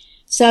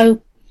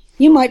 So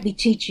you might be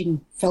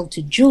teaching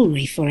felted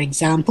jewellery, for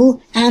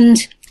example,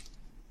 and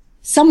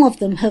some of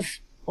them have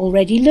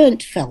already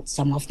learnt felt,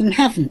 some of them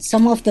haven't.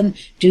 Some of them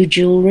do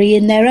jewellery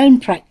in their own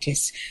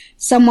practice.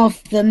 Some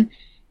of them,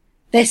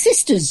 their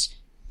sisters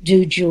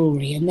do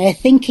jewelry, and they're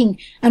thinking,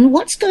 and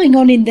what's going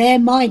on in their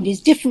mind is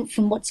different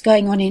from what's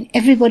going on in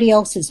everybody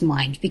else's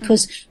mind,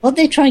 because what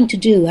they're trying to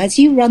do as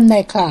you run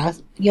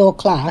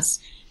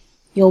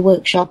your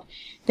workshop,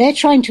 they're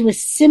trying to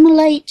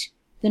assimilate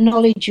the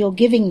knowledge you're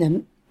giving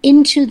them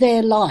into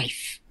their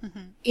life,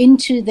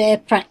 into their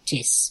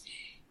practice,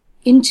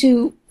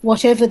 into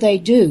whatever they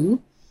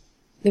do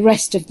the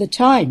rest of the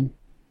time.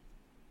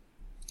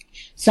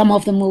 Some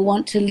of them will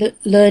want to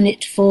learn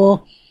it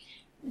for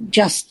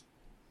just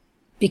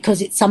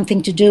because it's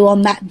something to do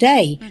on that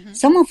day.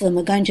 Some of them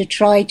are going to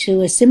try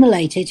to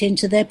assimilate it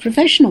into their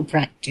professional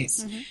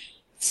practice.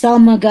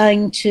 Some are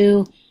going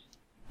to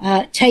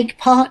take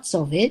parts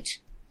of it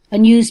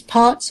and use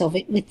parts of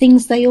it with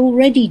things they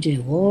already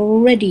do or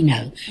already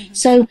know.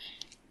 So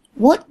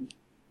what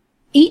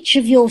each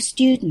of your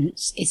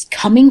students is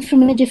coming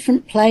from a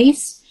different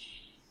place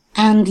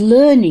and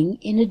learning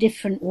in a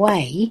different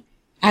way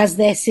as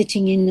they're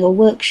sitting in your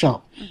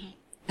workshop.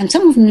 And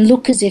some of them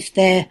look as if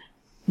they're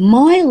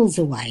miles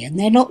away and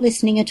they're not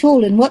listening at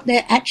all. And what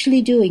they're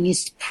actually doing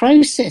is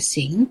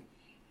processing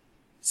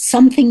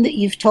something that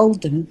you've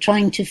told them,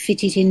 trying to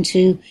fit it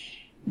into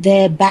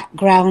their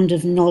background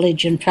of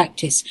knowledge and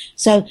practice.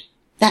 So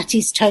that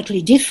is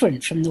totally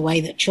different from the way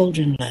that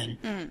children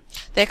learn.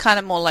 They're kind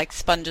of more like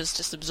sponges,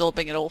 just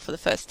absorbing it all for the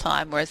first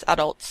time, whereas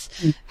adults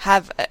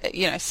have,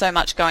 so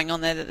much going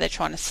on there that they're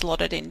trying to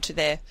slot it into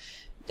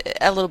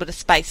a little bit of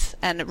space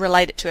and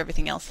relate it to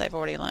everything else they've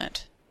already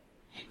learnt.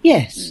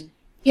 Yes,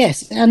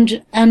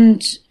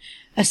 and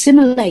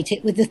assimilate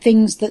it with the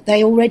things that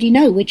they already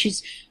know,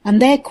 and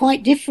they're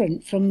quite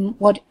different from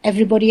what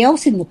everybody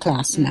else in the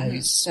class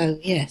knows. So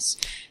yes,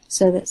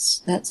 so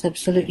that's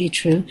absolutely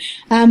true.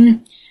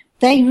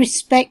 They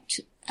respect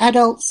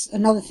adults.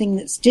 Another thing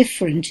that's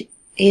different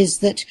is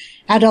that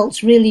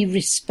adults really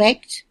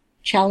respect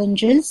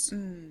challenges.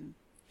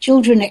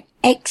 Children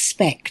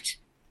expect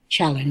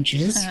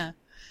challenges.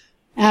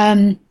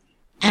 And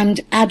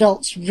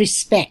adults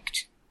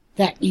respect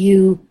that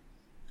you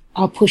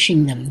are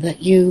pushing them,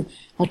 that you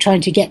are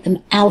trying to get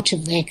them out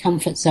of their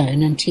comfort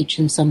zone and teach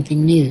them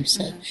something new.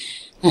 So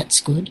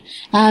that's good.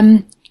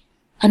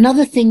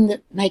 Another thing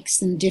that makes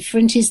them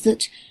different is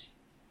that,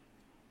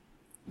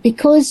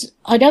 because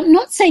I'm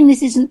not saying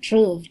this isn't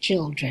true of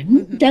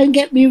children, don't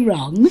get me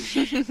wrong,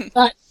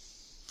 but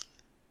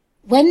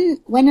when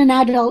an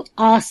adult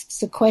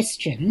asks a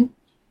question,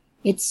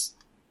 it's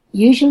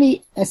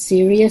usually a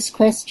serious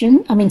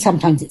question. I mean,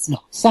 sometimes it's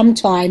not.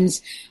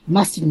 Sometimes, I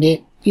must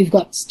admit, you've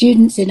got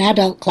students in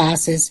adult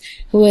classes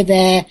who are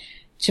there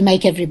to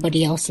make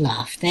everybody else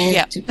laugh.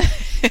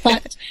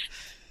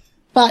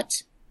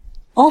 But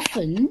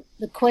often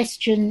the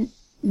question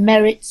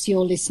merits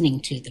your listening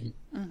to them.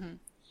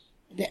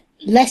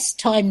 Less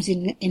times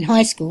in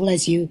high school,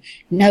 as you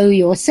know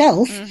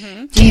yourself,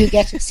 do you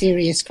get a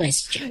serious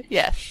question.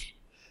 Yes.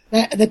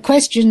 The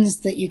questions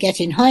that you get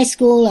in high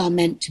school are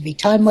meant to be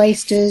time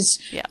wasters,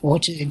 or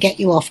to get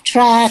you off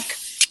track,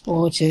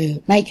 or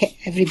to make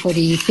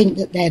everybody think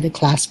that they're the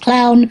class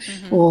clown,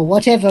 or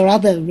whatever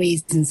other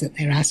reasons that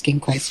they're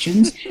asking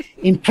questions,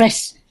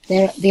 impress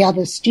the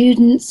other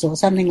students or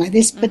something like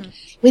this. But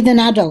with an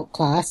adult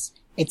class,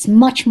 it's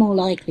much more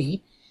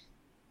likely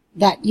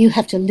that you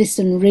have to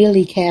listen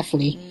really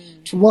carefully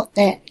to what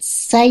they're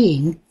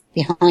saying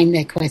behind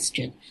their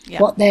question,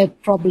 what their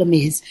problem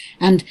is.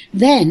 And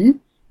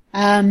then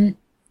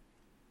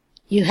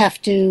you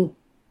have to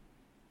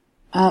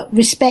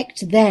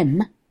respect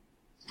them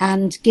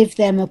and give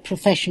them a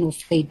professional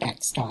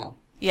feedback style.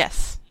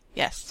 Yes,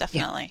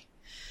 definitely.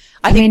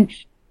 Yeah. I mean,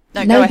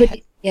 nobody. Go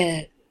ahead.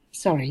 Yeah,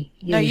 sorry.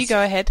 No, you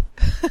go ahead.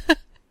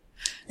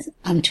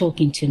 I'm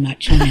talking too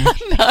much, I know.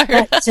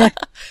 But,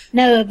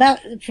 no,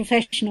 about the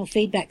professional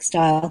feedback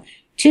style,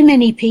 too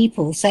many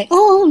people say,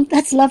 oh,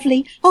 that's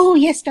lovely. Oh,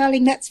 yes,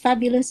 darling, that's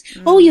fabulous.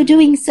 Oh, you're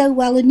doing so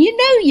well. And you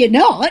know you're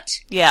not.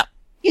 Yeah.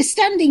 You're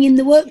standing in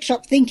the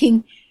workshop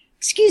thinking,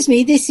 excuse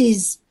me, this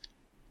is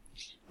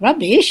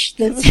rubbish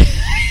that's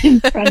in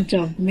front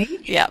of me.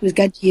 Yeah. I was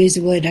going to use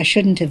a word I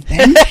shouldn't have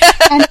then.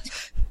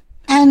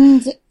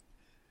 and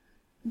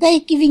they're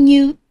giving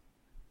you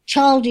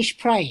childish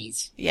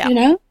praise. Yeah. You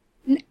know?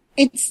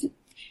 It's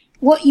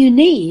what you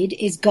need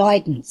is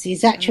guidance,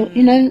 is actual,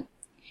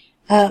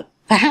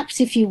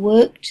 perhaps if you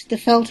worked the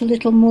felt a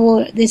little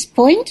more at this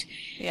point,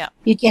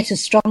 you'd get a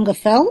stronger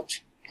felt.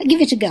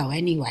 Give it a go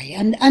anyway.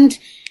 And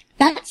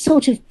that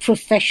sort of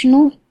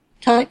professional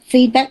type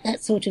feedback,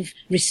 that sort of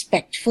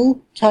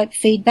respectful type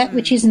feedback,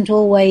 which isn't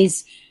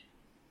always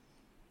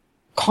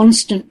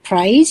constant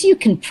praise. You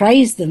can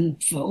praise them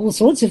for all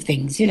sorts of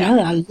things, you know,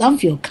 I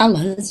love your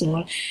colours,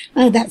 or,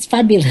 oh, that's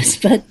fabulous.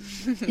 But,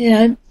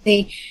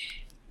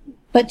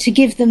 but to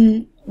give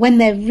them, when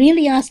they're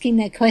really asking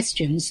their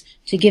questions,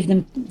 to give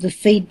them the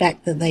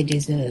feedback that they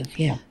deserve.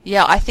 Yeah.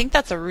 Yeah, I think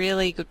that's a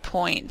really good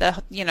point.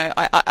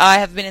 I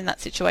have been in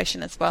that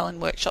situation as well in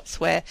workshops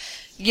where,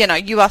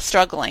 you are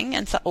struggling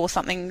or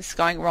something's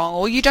going wrong,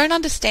 or you don't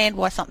understand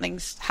why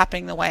something's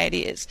happening the way it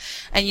is.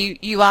 And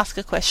you ask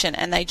a question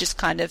and they just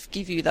kind of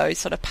give you those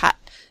sort of pat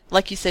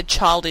like you said,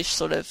 childish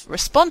sort of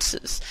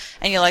responses.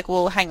 And you're like,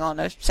 well, hang on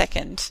a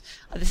second.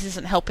 This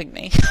isn't helping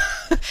me.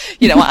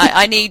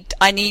 I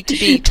need to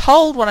be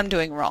told what I'm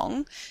doing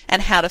wrong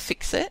and how to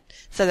fix it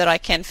so that I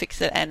can fix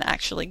it and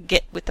actually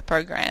get with the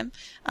program.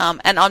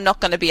 And I'm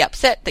not going to be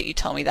upset that you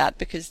tell me that,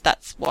 because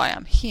that's why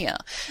I'm here.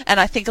 And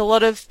I think a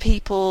lot of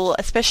people,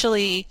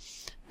 especially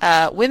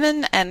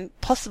women and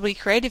possibly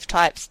creative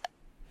types,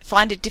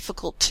 find it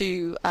difficult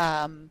to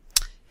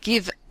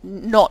give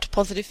not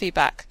positive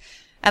feedback.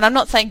 And I'm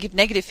not saying give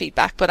negative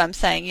feedback, but I'm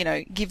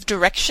saying, give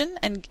direction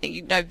and,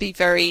 be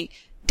very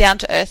down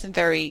to earth and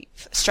very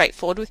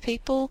straightforward with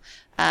people,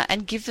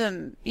 and give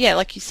them,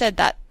 like you said,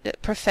 that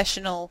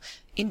professional,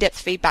 in-depth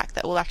feedback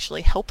that will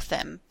actually help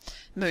them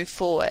move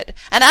forward.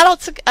 And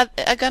adults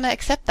are going to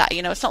accept that.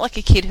 It's not like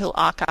a kid who'll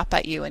arc up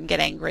at you and get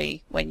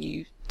angry when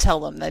you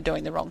tell them they're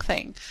doing the wrong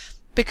thing.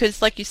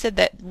 Because, like you said,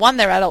 that one,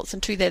 they're adults,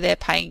 and two, they're there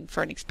paying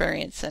for an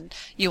experience, and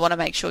you want to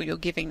make sure you're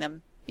giving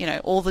them,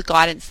 all the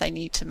guidance they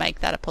need to make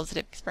that a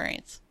positive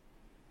experience.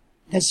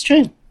 That's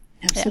true.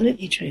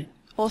 Absolutely true.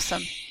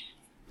 Awesome.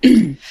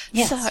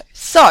 Yes.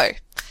 So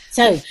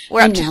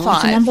we're up to now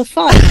 5. To number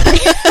 5.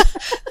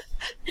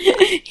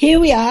 Here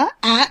we are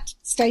at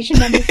station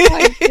number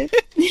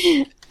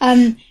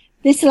 5.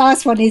 This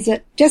last one is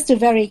just a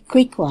very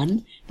quick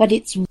one, but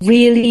it's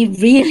really,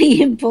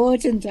 really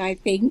important, I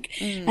think.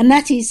 And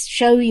that is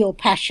show your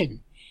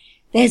passion.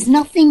 There's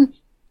nothing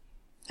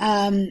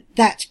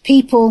that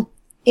people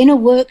in a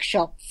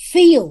workshop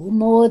feel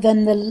more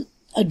than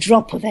a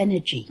drop of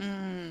energy.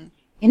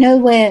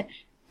 Where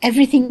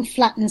everything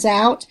flattens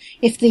out.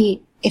 If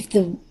the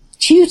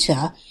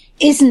tutor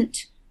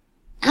isn't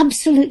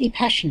absolutely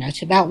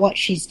passionate about what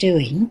she's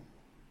doing,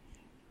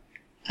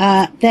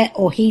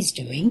 or he's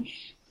doing,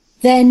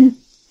 then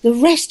the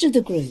rest of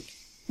the group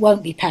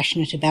won't be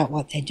passionate about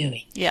what they're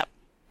doing. Yep.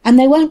 And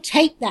they won't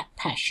take that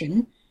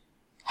passion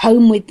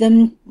home with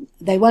them.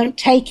 They won't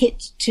take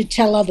it to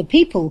tell other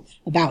people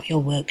about your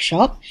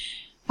workshop.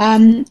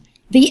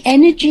 The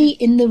energy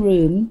in the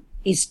room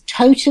is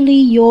totally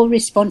your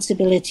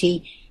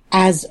responsibility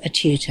as a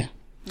tutor.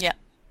 Yeah.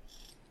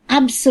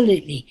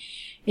 Absolutely.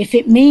 If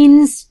it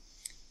means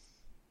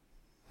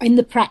in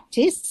the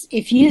practice,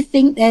 if you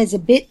think there's a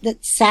bit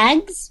that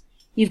sags,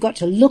 you've got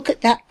to look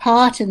at that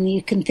part and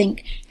you can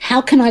think,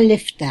 how can I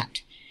lift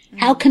that?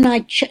 How can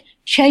I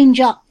change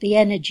up the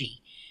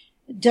energy?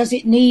 Does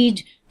it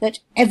need that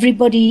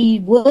everybody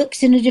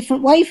works in a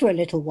different way for a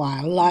little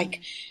while? Like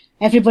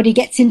everybody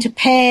gets into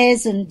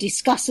pairs and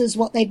discusses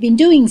what they've been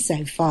doing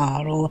so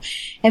far, or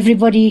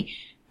everybody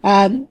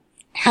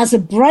has a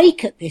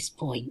break at this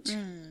point,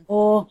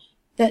 or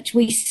that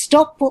we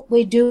stop what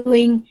we're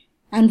doing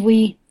and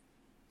we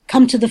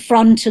come to the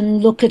front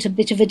and look at a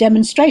bit of a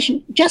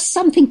demonstration, just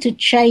something to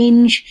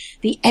change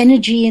the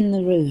energy in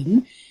the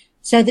room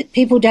so that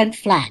people don't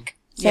flag,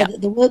 so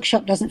that the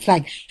workshop doesn't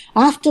flag.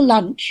 After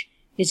lunch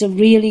is a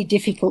really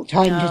difficult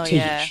time to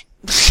teach. Yeah.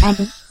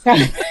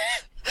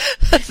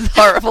 That's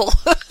horrible.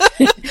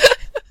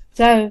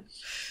 So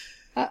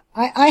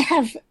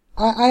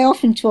I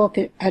often talk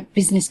at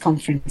business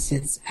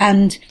conferences,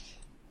 and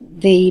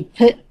the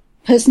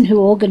person who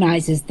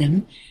organizes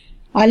them,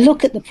 I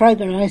look at the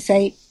program and I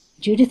say,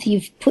 Judith,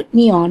 you've put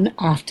me on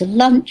after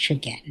lunch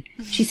again.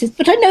 She says,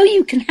 but I know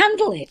you can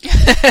handle it.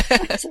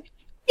 I said,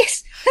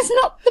 yes, that's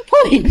not the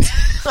point.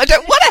 I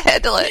don't want to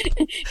handle it.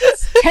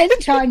 It's 10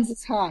 times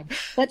as hard.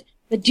 But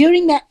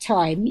during that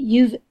time,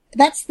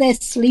 that's their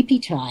sleepy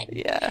time.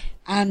 Yeah.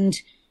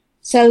 And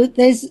so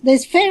there's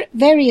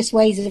various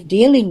ways of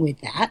dealing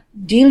with that,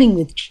 dealing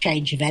with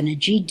change of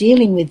energy,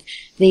 dealing with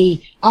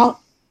the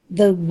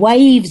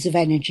waves of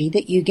energy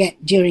that you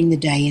get during the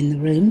day in the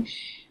room.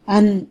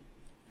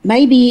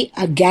 Maybe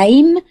a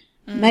game,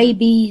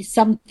 maybe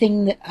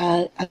something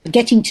that, a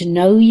getting to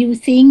know you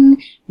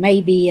thing,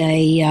 maybe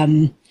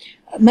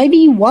maybe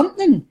you want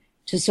them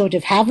to sort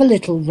of have a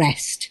little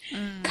rest,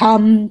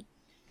 come,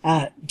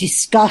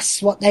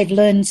 discuss what they've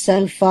learned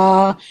so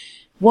far,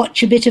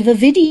 watch a bit of a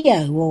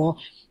video, or,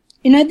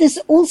 there's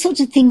all sorts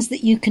of things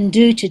that you can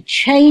do to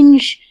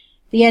change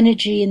the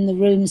energy in the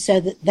room so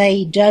that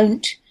they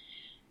don't,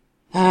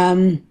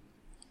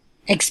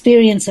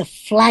 experience a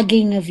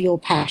flagging of your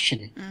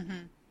passion.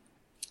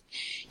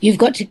 You've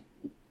got to,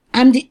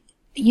 and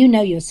you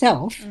know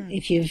yourself,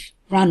 if you've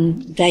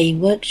run day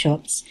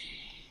workshops,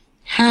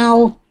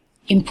 how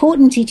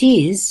important it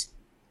is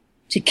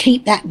to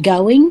keep that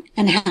going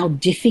and how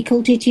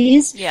difficult it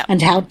is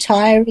and how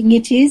tiring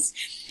it is.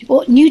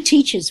 Or new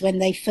teachers, when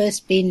they've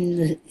first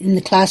been in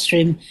the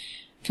classroom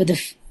for the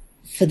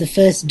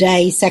first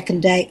day,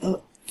 second day,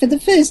 or for the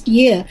first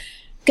year,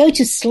 go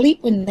to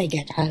sleep when they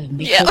get home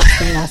because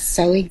they are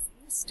so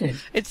exhausted.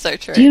 It's so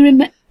true. Do you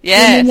remember?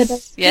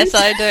 Yes, yes,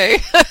 I do.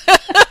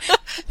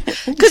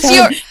 Because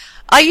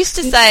I used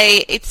to say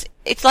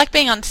it's like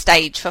being on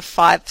stage for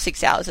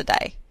 5-6 hours a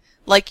day.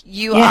 Like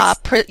you are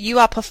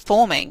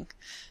performing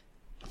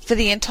for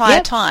the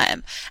entire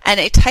time, and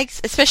it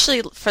takes,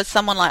 especially for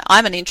someone like,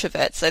 I'm an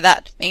introvert, so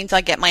that means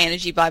I get my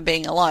energy by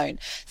being alone.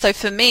 So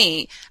for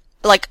me,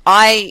 like,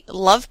 I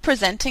love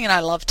presenting and I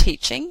love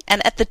teaching,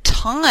 and at the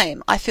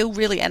time I feel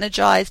really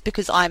energized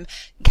because I'm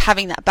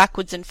having that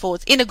backwards and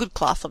forwards in a good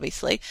class,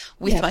 obviously,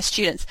 with my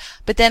students.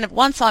 But then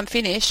once I'm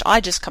finished,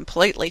 I just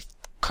completely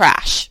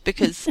crash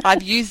because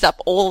I've used up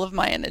all of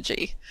my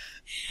energy.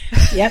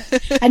 Yep.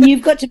 And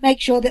you've got to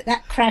make sure that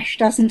that crash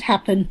doesn't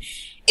happen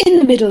in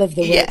the middle of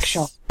the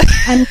workshop.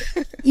 And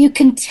you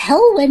can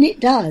tell when it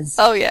does.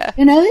 Oh, yeah.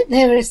 You know,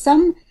 there are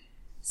some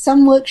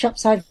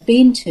workshops I've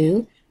been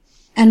to,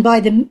 and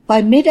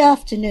by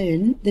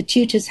mid-afternoon, the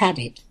tutor's had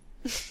it.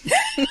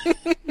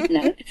 You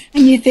know?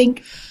 And you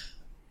think,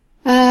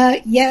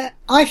 yeah,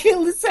 I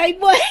feel the same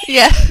way.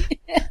 Yeah.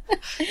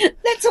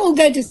 Let's all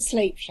go to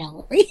sleep,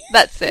 shall we?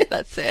 That's it.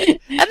 And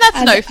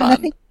that's no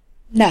fun.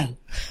 No.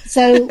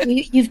 So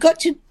you've got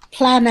to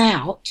plan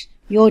out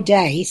your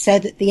day so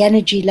that the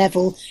energy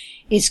level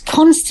is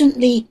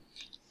constantly,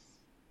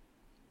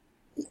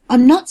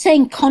 I'm not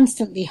saying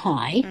constantly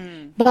high,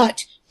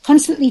 but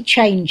constantly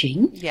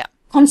changing,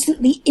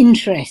 constantly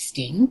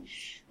interesting,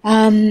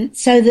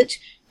 so that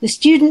the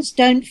students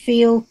don't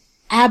feel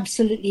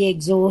absolutely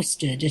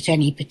exhausted at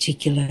any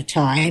particular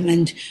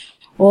time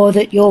or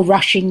that you're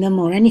rushing them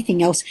or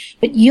anything else.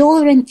 But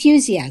your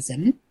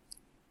enthusiasm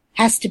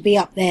has to be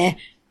up there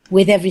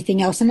with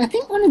everything else. And I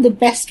think one of the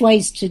best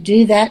ways to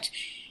do that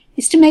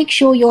is to make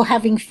sure you're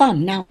having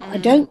fun. Now, I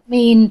don't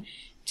mean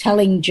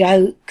telling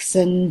jokes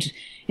and,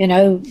 you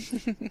know,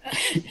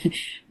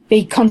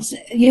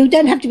 you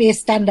don't have to be a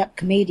stand-up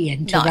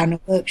comedian to run a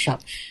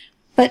workshop.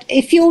 But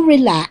if you're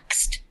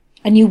relaxed,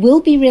 and you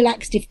will be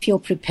relaxed if you're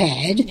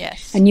prepared,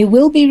 and you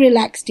will be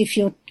relaxed if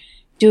you're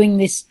doing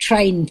this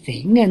train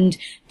thing, and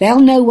they'll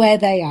know where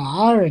they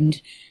are,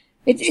 and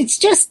it's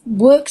just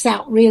works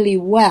out really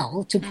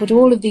well to put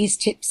all of these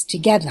tips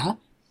together,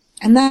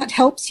 and that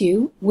helps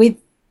you with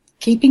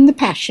keeping the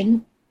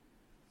passion,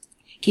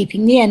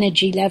 keeping the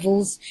energy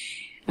levels,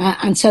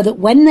 and so that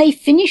when they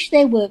finish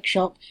their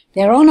workshop,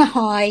 they're on a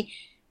high,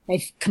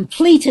 they've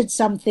completed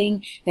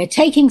something, they're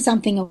taking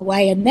something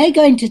away, and they're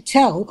going to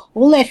tell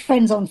all their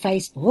friends on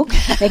Facebook,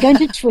 they're going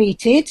to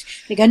tweet it,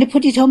 they're going to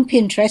put it on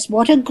Pinterest,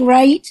 what a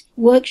great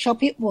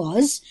workshop it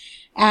was,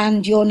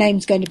 and your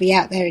name's going to be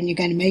out there and you're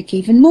going to make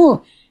even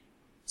more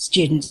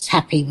students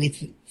happy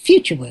with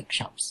future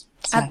workshops.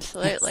 So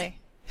absolutely.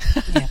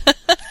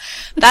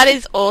 That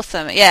is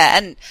awesome. Yeah,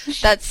 and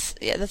that's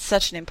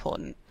such an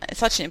important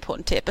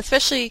tip,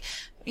 especially,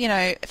 you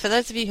know, for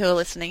those of you who are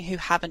listening who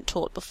haven't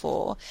taught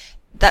before.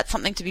 That's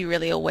something to be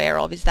really aware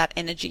of, is that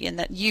energy, and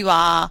that you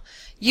are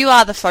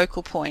the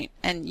focal point,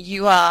 and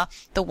you are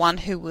the one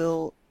who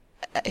will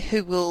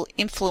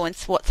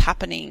influence what's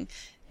happening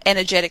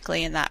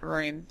energetically in that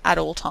room at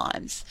all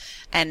times,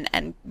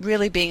 and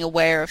really being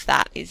aware of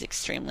that is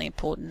extremely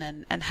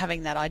important, and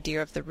having that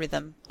idea of the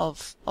rhythm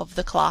of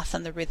the class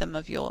and the rhythm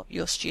of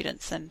your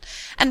students, and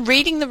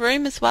reading the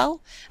room as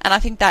well. And I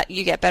think that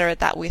you get better at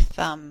that with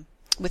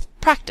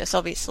practice,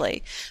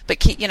 obviously, but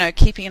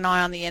keeping an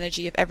eye on the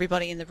energy of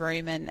everybody in the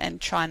room, and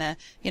trying to,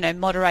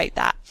 moderate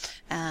that.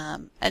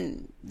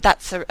 And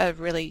that's a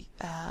really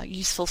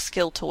useful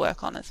skill to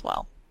work on as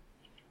well.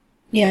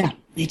 Yeah,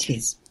 it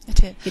is.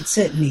 It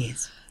certainly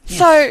is. Yeah.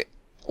 So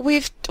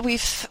we've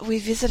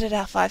visited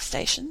our 5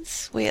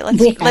 stations.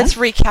 Let's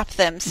recap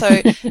them.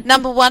 So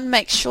number 1,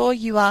 make sure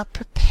you are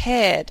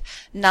prepared.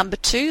 Number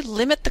 2,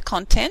 limit the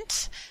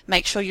content.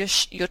 Make sure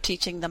you're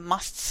teaching the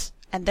musts,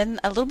 and then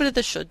a little bit of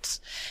the shoulds.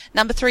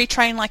 Number 3,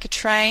 train like a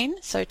train.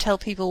 So tell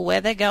people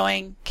where they're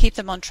going, keep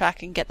them on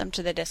track, and get them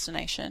to their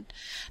destination.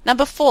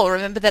 Number 4,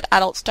 remember that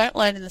adults don't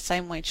learn in the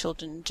same way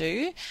children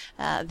do.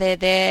 They're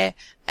there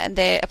and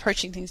they're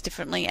approaching things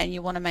differently, and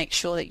you want to make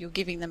sure that you're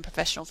giving them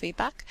professional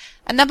feedback.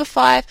 And number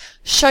 5,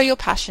 show your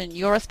passion.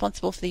 You're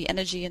responsible for the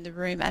energy in the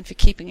room and for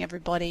keeping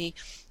everybody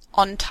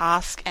on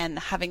task and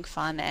having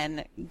fun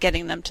and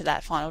getting them to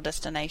that final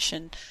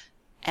destination,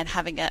 and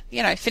having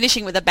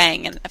finishing with a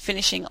bang and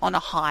finishing on a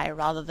high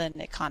rather than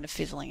it kind of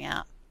fizzling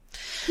out.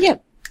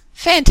 Yep.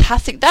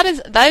 Fantastic. That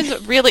is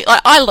really,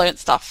 I learned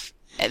stuff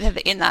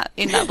in that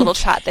little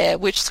chat there,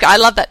 which I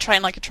love that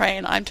train like a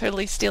train. I'm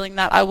totally stealing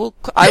that. I will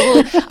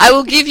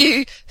give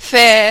you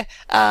fair,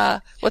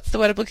 what's the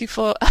word I'm looking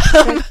for?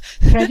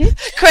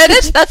 Credit?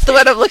 Credit. That's the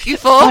word I'm looking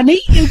for.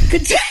 Money, you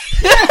could say.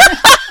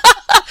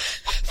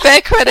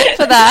 Fair credit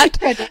for that.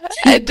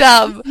 And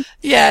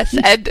yes,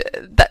 and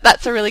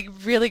that's a really,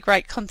 really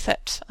great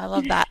concept. I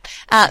love that.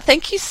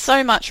 Thank you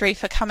so much, Rie,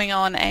 for coming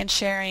on and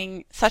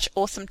sharing such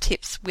awesome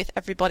tips with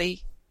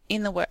everybody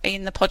in the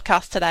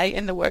podcast today,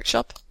 in the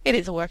workshop. It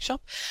is a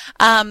workshop.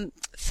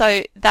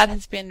 So that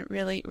has been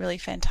really, really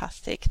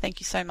fantastic.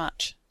 Thank you so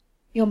much.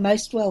 You're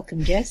most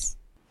welcome, Jess.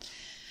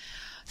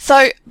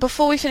 So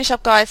before we finish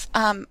up, guys,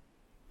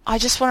 I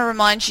just want to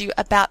remind you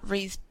about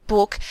Rie's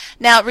book.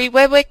 Now, Rie,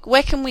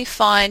 where can we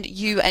find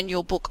you and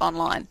your book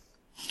online?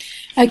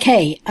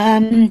 Okay.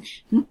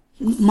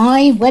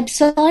 My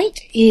website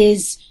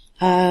is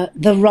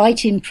The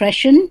Right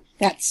Impression.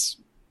 That's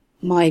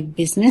my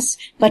business,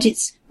 but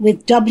it's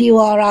with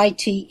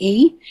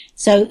WRITE.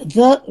 So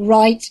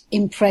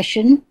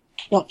therightimpression.com.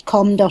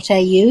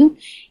 handmade.com.au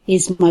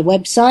is my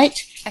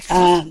website.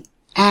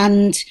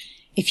 And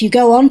if you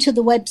go onto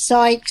the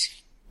website,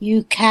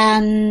 you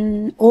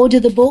can order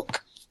the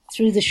book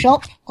through the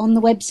shop on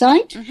the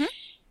website. Mm-hmm.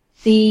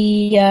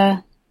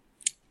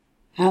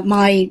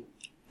 My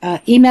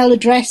email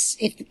address,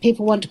 if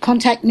people want to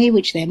contact me,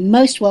 which they're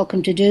most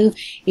welcome to do,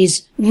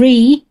 is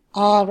Rie,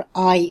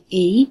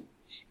 R-I-E,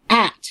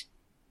 at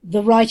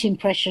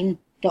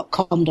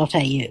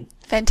therightimpression.com.au.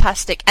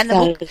 Fantastic. And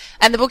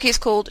the book is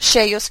called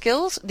Share Your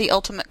Skills, The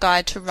Ultimate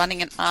Guide to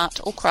Running an Art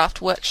or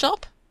Craft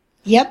Workshop.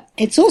 Yep.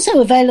 It's also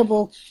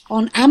available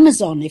on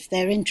Amazon if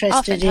they're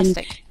interested in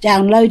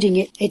downloading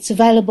it. It's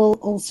available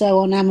also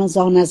on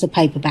Amazon as a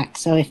paperback.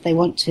 So if they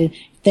want to,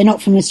 if they're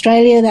not from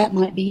Australia, that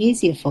might be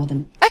easier for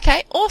them.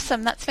 Okay,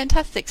 awesome. That's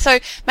fantastic. So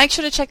make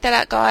sure to check that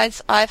out,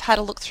 guys. I've had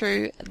a look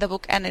through the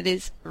book and it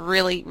is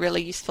really,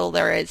 really useful.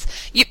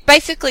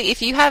 Basically,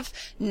 if you have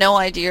no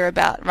idea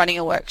about running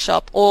a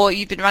workshop or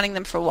you've been running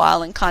them for a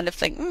while and kind of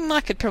think,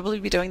 I could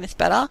probably be doing this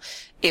better,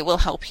 it will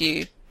help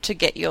you to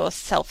get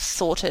yourself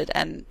sorted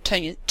and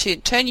turn you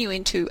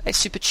into a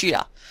super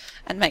tutor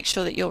and make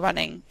sure that you're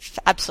running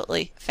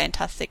absolutely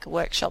fantastic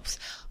workshops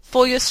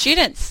for your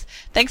students.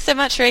 Thanks so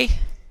much, Rie.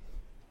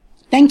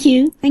 Thank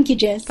you. Thank you,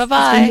 Jess.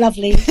 Bye-bye. It's been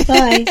lovely.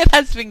 Bye. It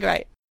has been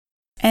great.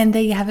 And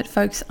there you have it,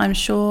 folks. I'm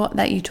sure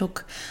that you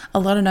took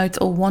a lot of notes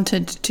or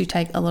wanted to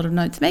take a lot of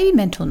notes, maybe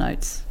mental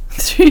notes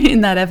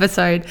in that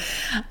episode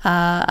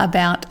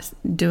about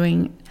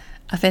doing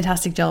a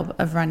fantastic job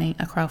of running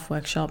a craft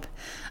workshop.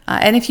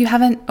 And if you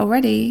haven't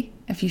already,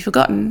 if you've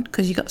forgotten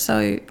because you got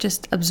so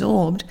just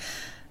absorbed,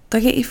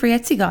 go get your free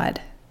Etsy guide,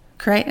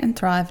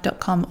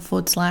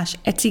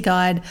 createandthrive.com/Etsy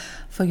guide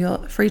for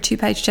your free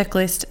 2-page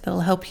checklist that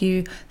will help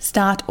you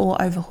start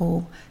or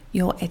overhaul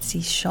your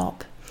Etsy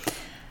shop.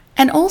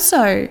 And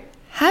also,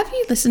 have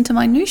you listened to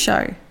my new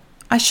show?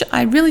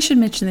 I really should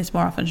mention this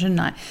more often,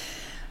 shouldn't I?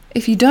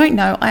 If you don't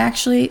know, I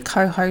actually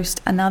co-host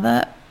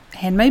another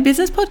handmade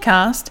business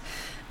podcast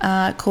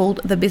called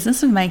The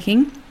Business of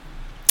Making.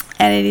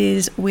 And it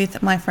is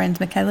with my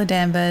friends Michaela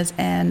Danvers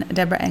and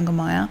Deborah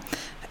Engelmeyer.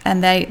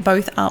 And they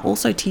both are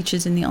also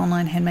teachers in the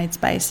online handmade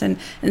space. And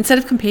instead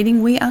of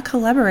competing, we are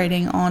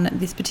collaborating on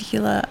this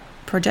particular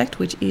project,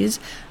 which is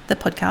the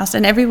podcast.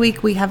 And every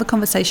week we have a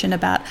conversation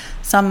about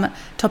some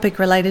topic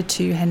related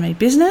to handmade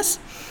business.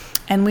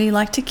 And we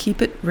like to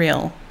keep it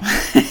real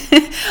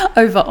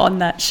over on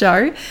that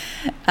show.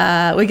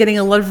 We're getting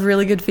a lot of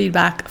really good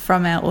feedback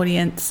from our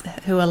audience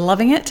who are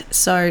loving it.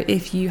 So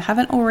if you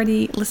haven't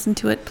already listened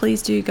to it,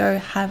 please do go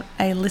have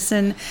a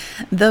listen.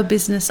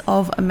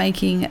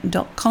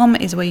 Thebusinessofmaking.com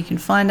is where you can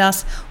find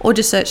us, or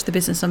just search The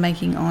Business of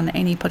Making on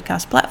any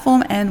podcast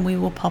platform and we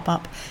will pop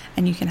up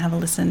and you can have a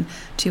listen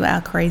to our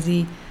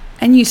crazy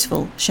and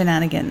useful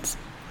shenanigans.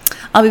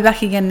 I'll be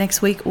back again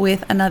next week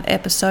with another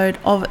episode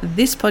of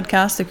this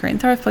podcast, the Create and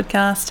Thrive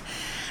podcast,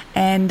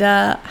 and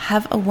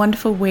have a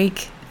wonderful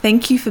week.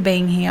 Thank you for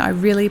being here. I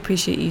really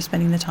appreciate you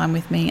spending the time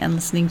with me and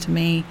listening to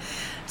me.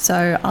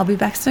 So I'll be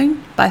back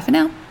soon. Bye for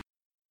now.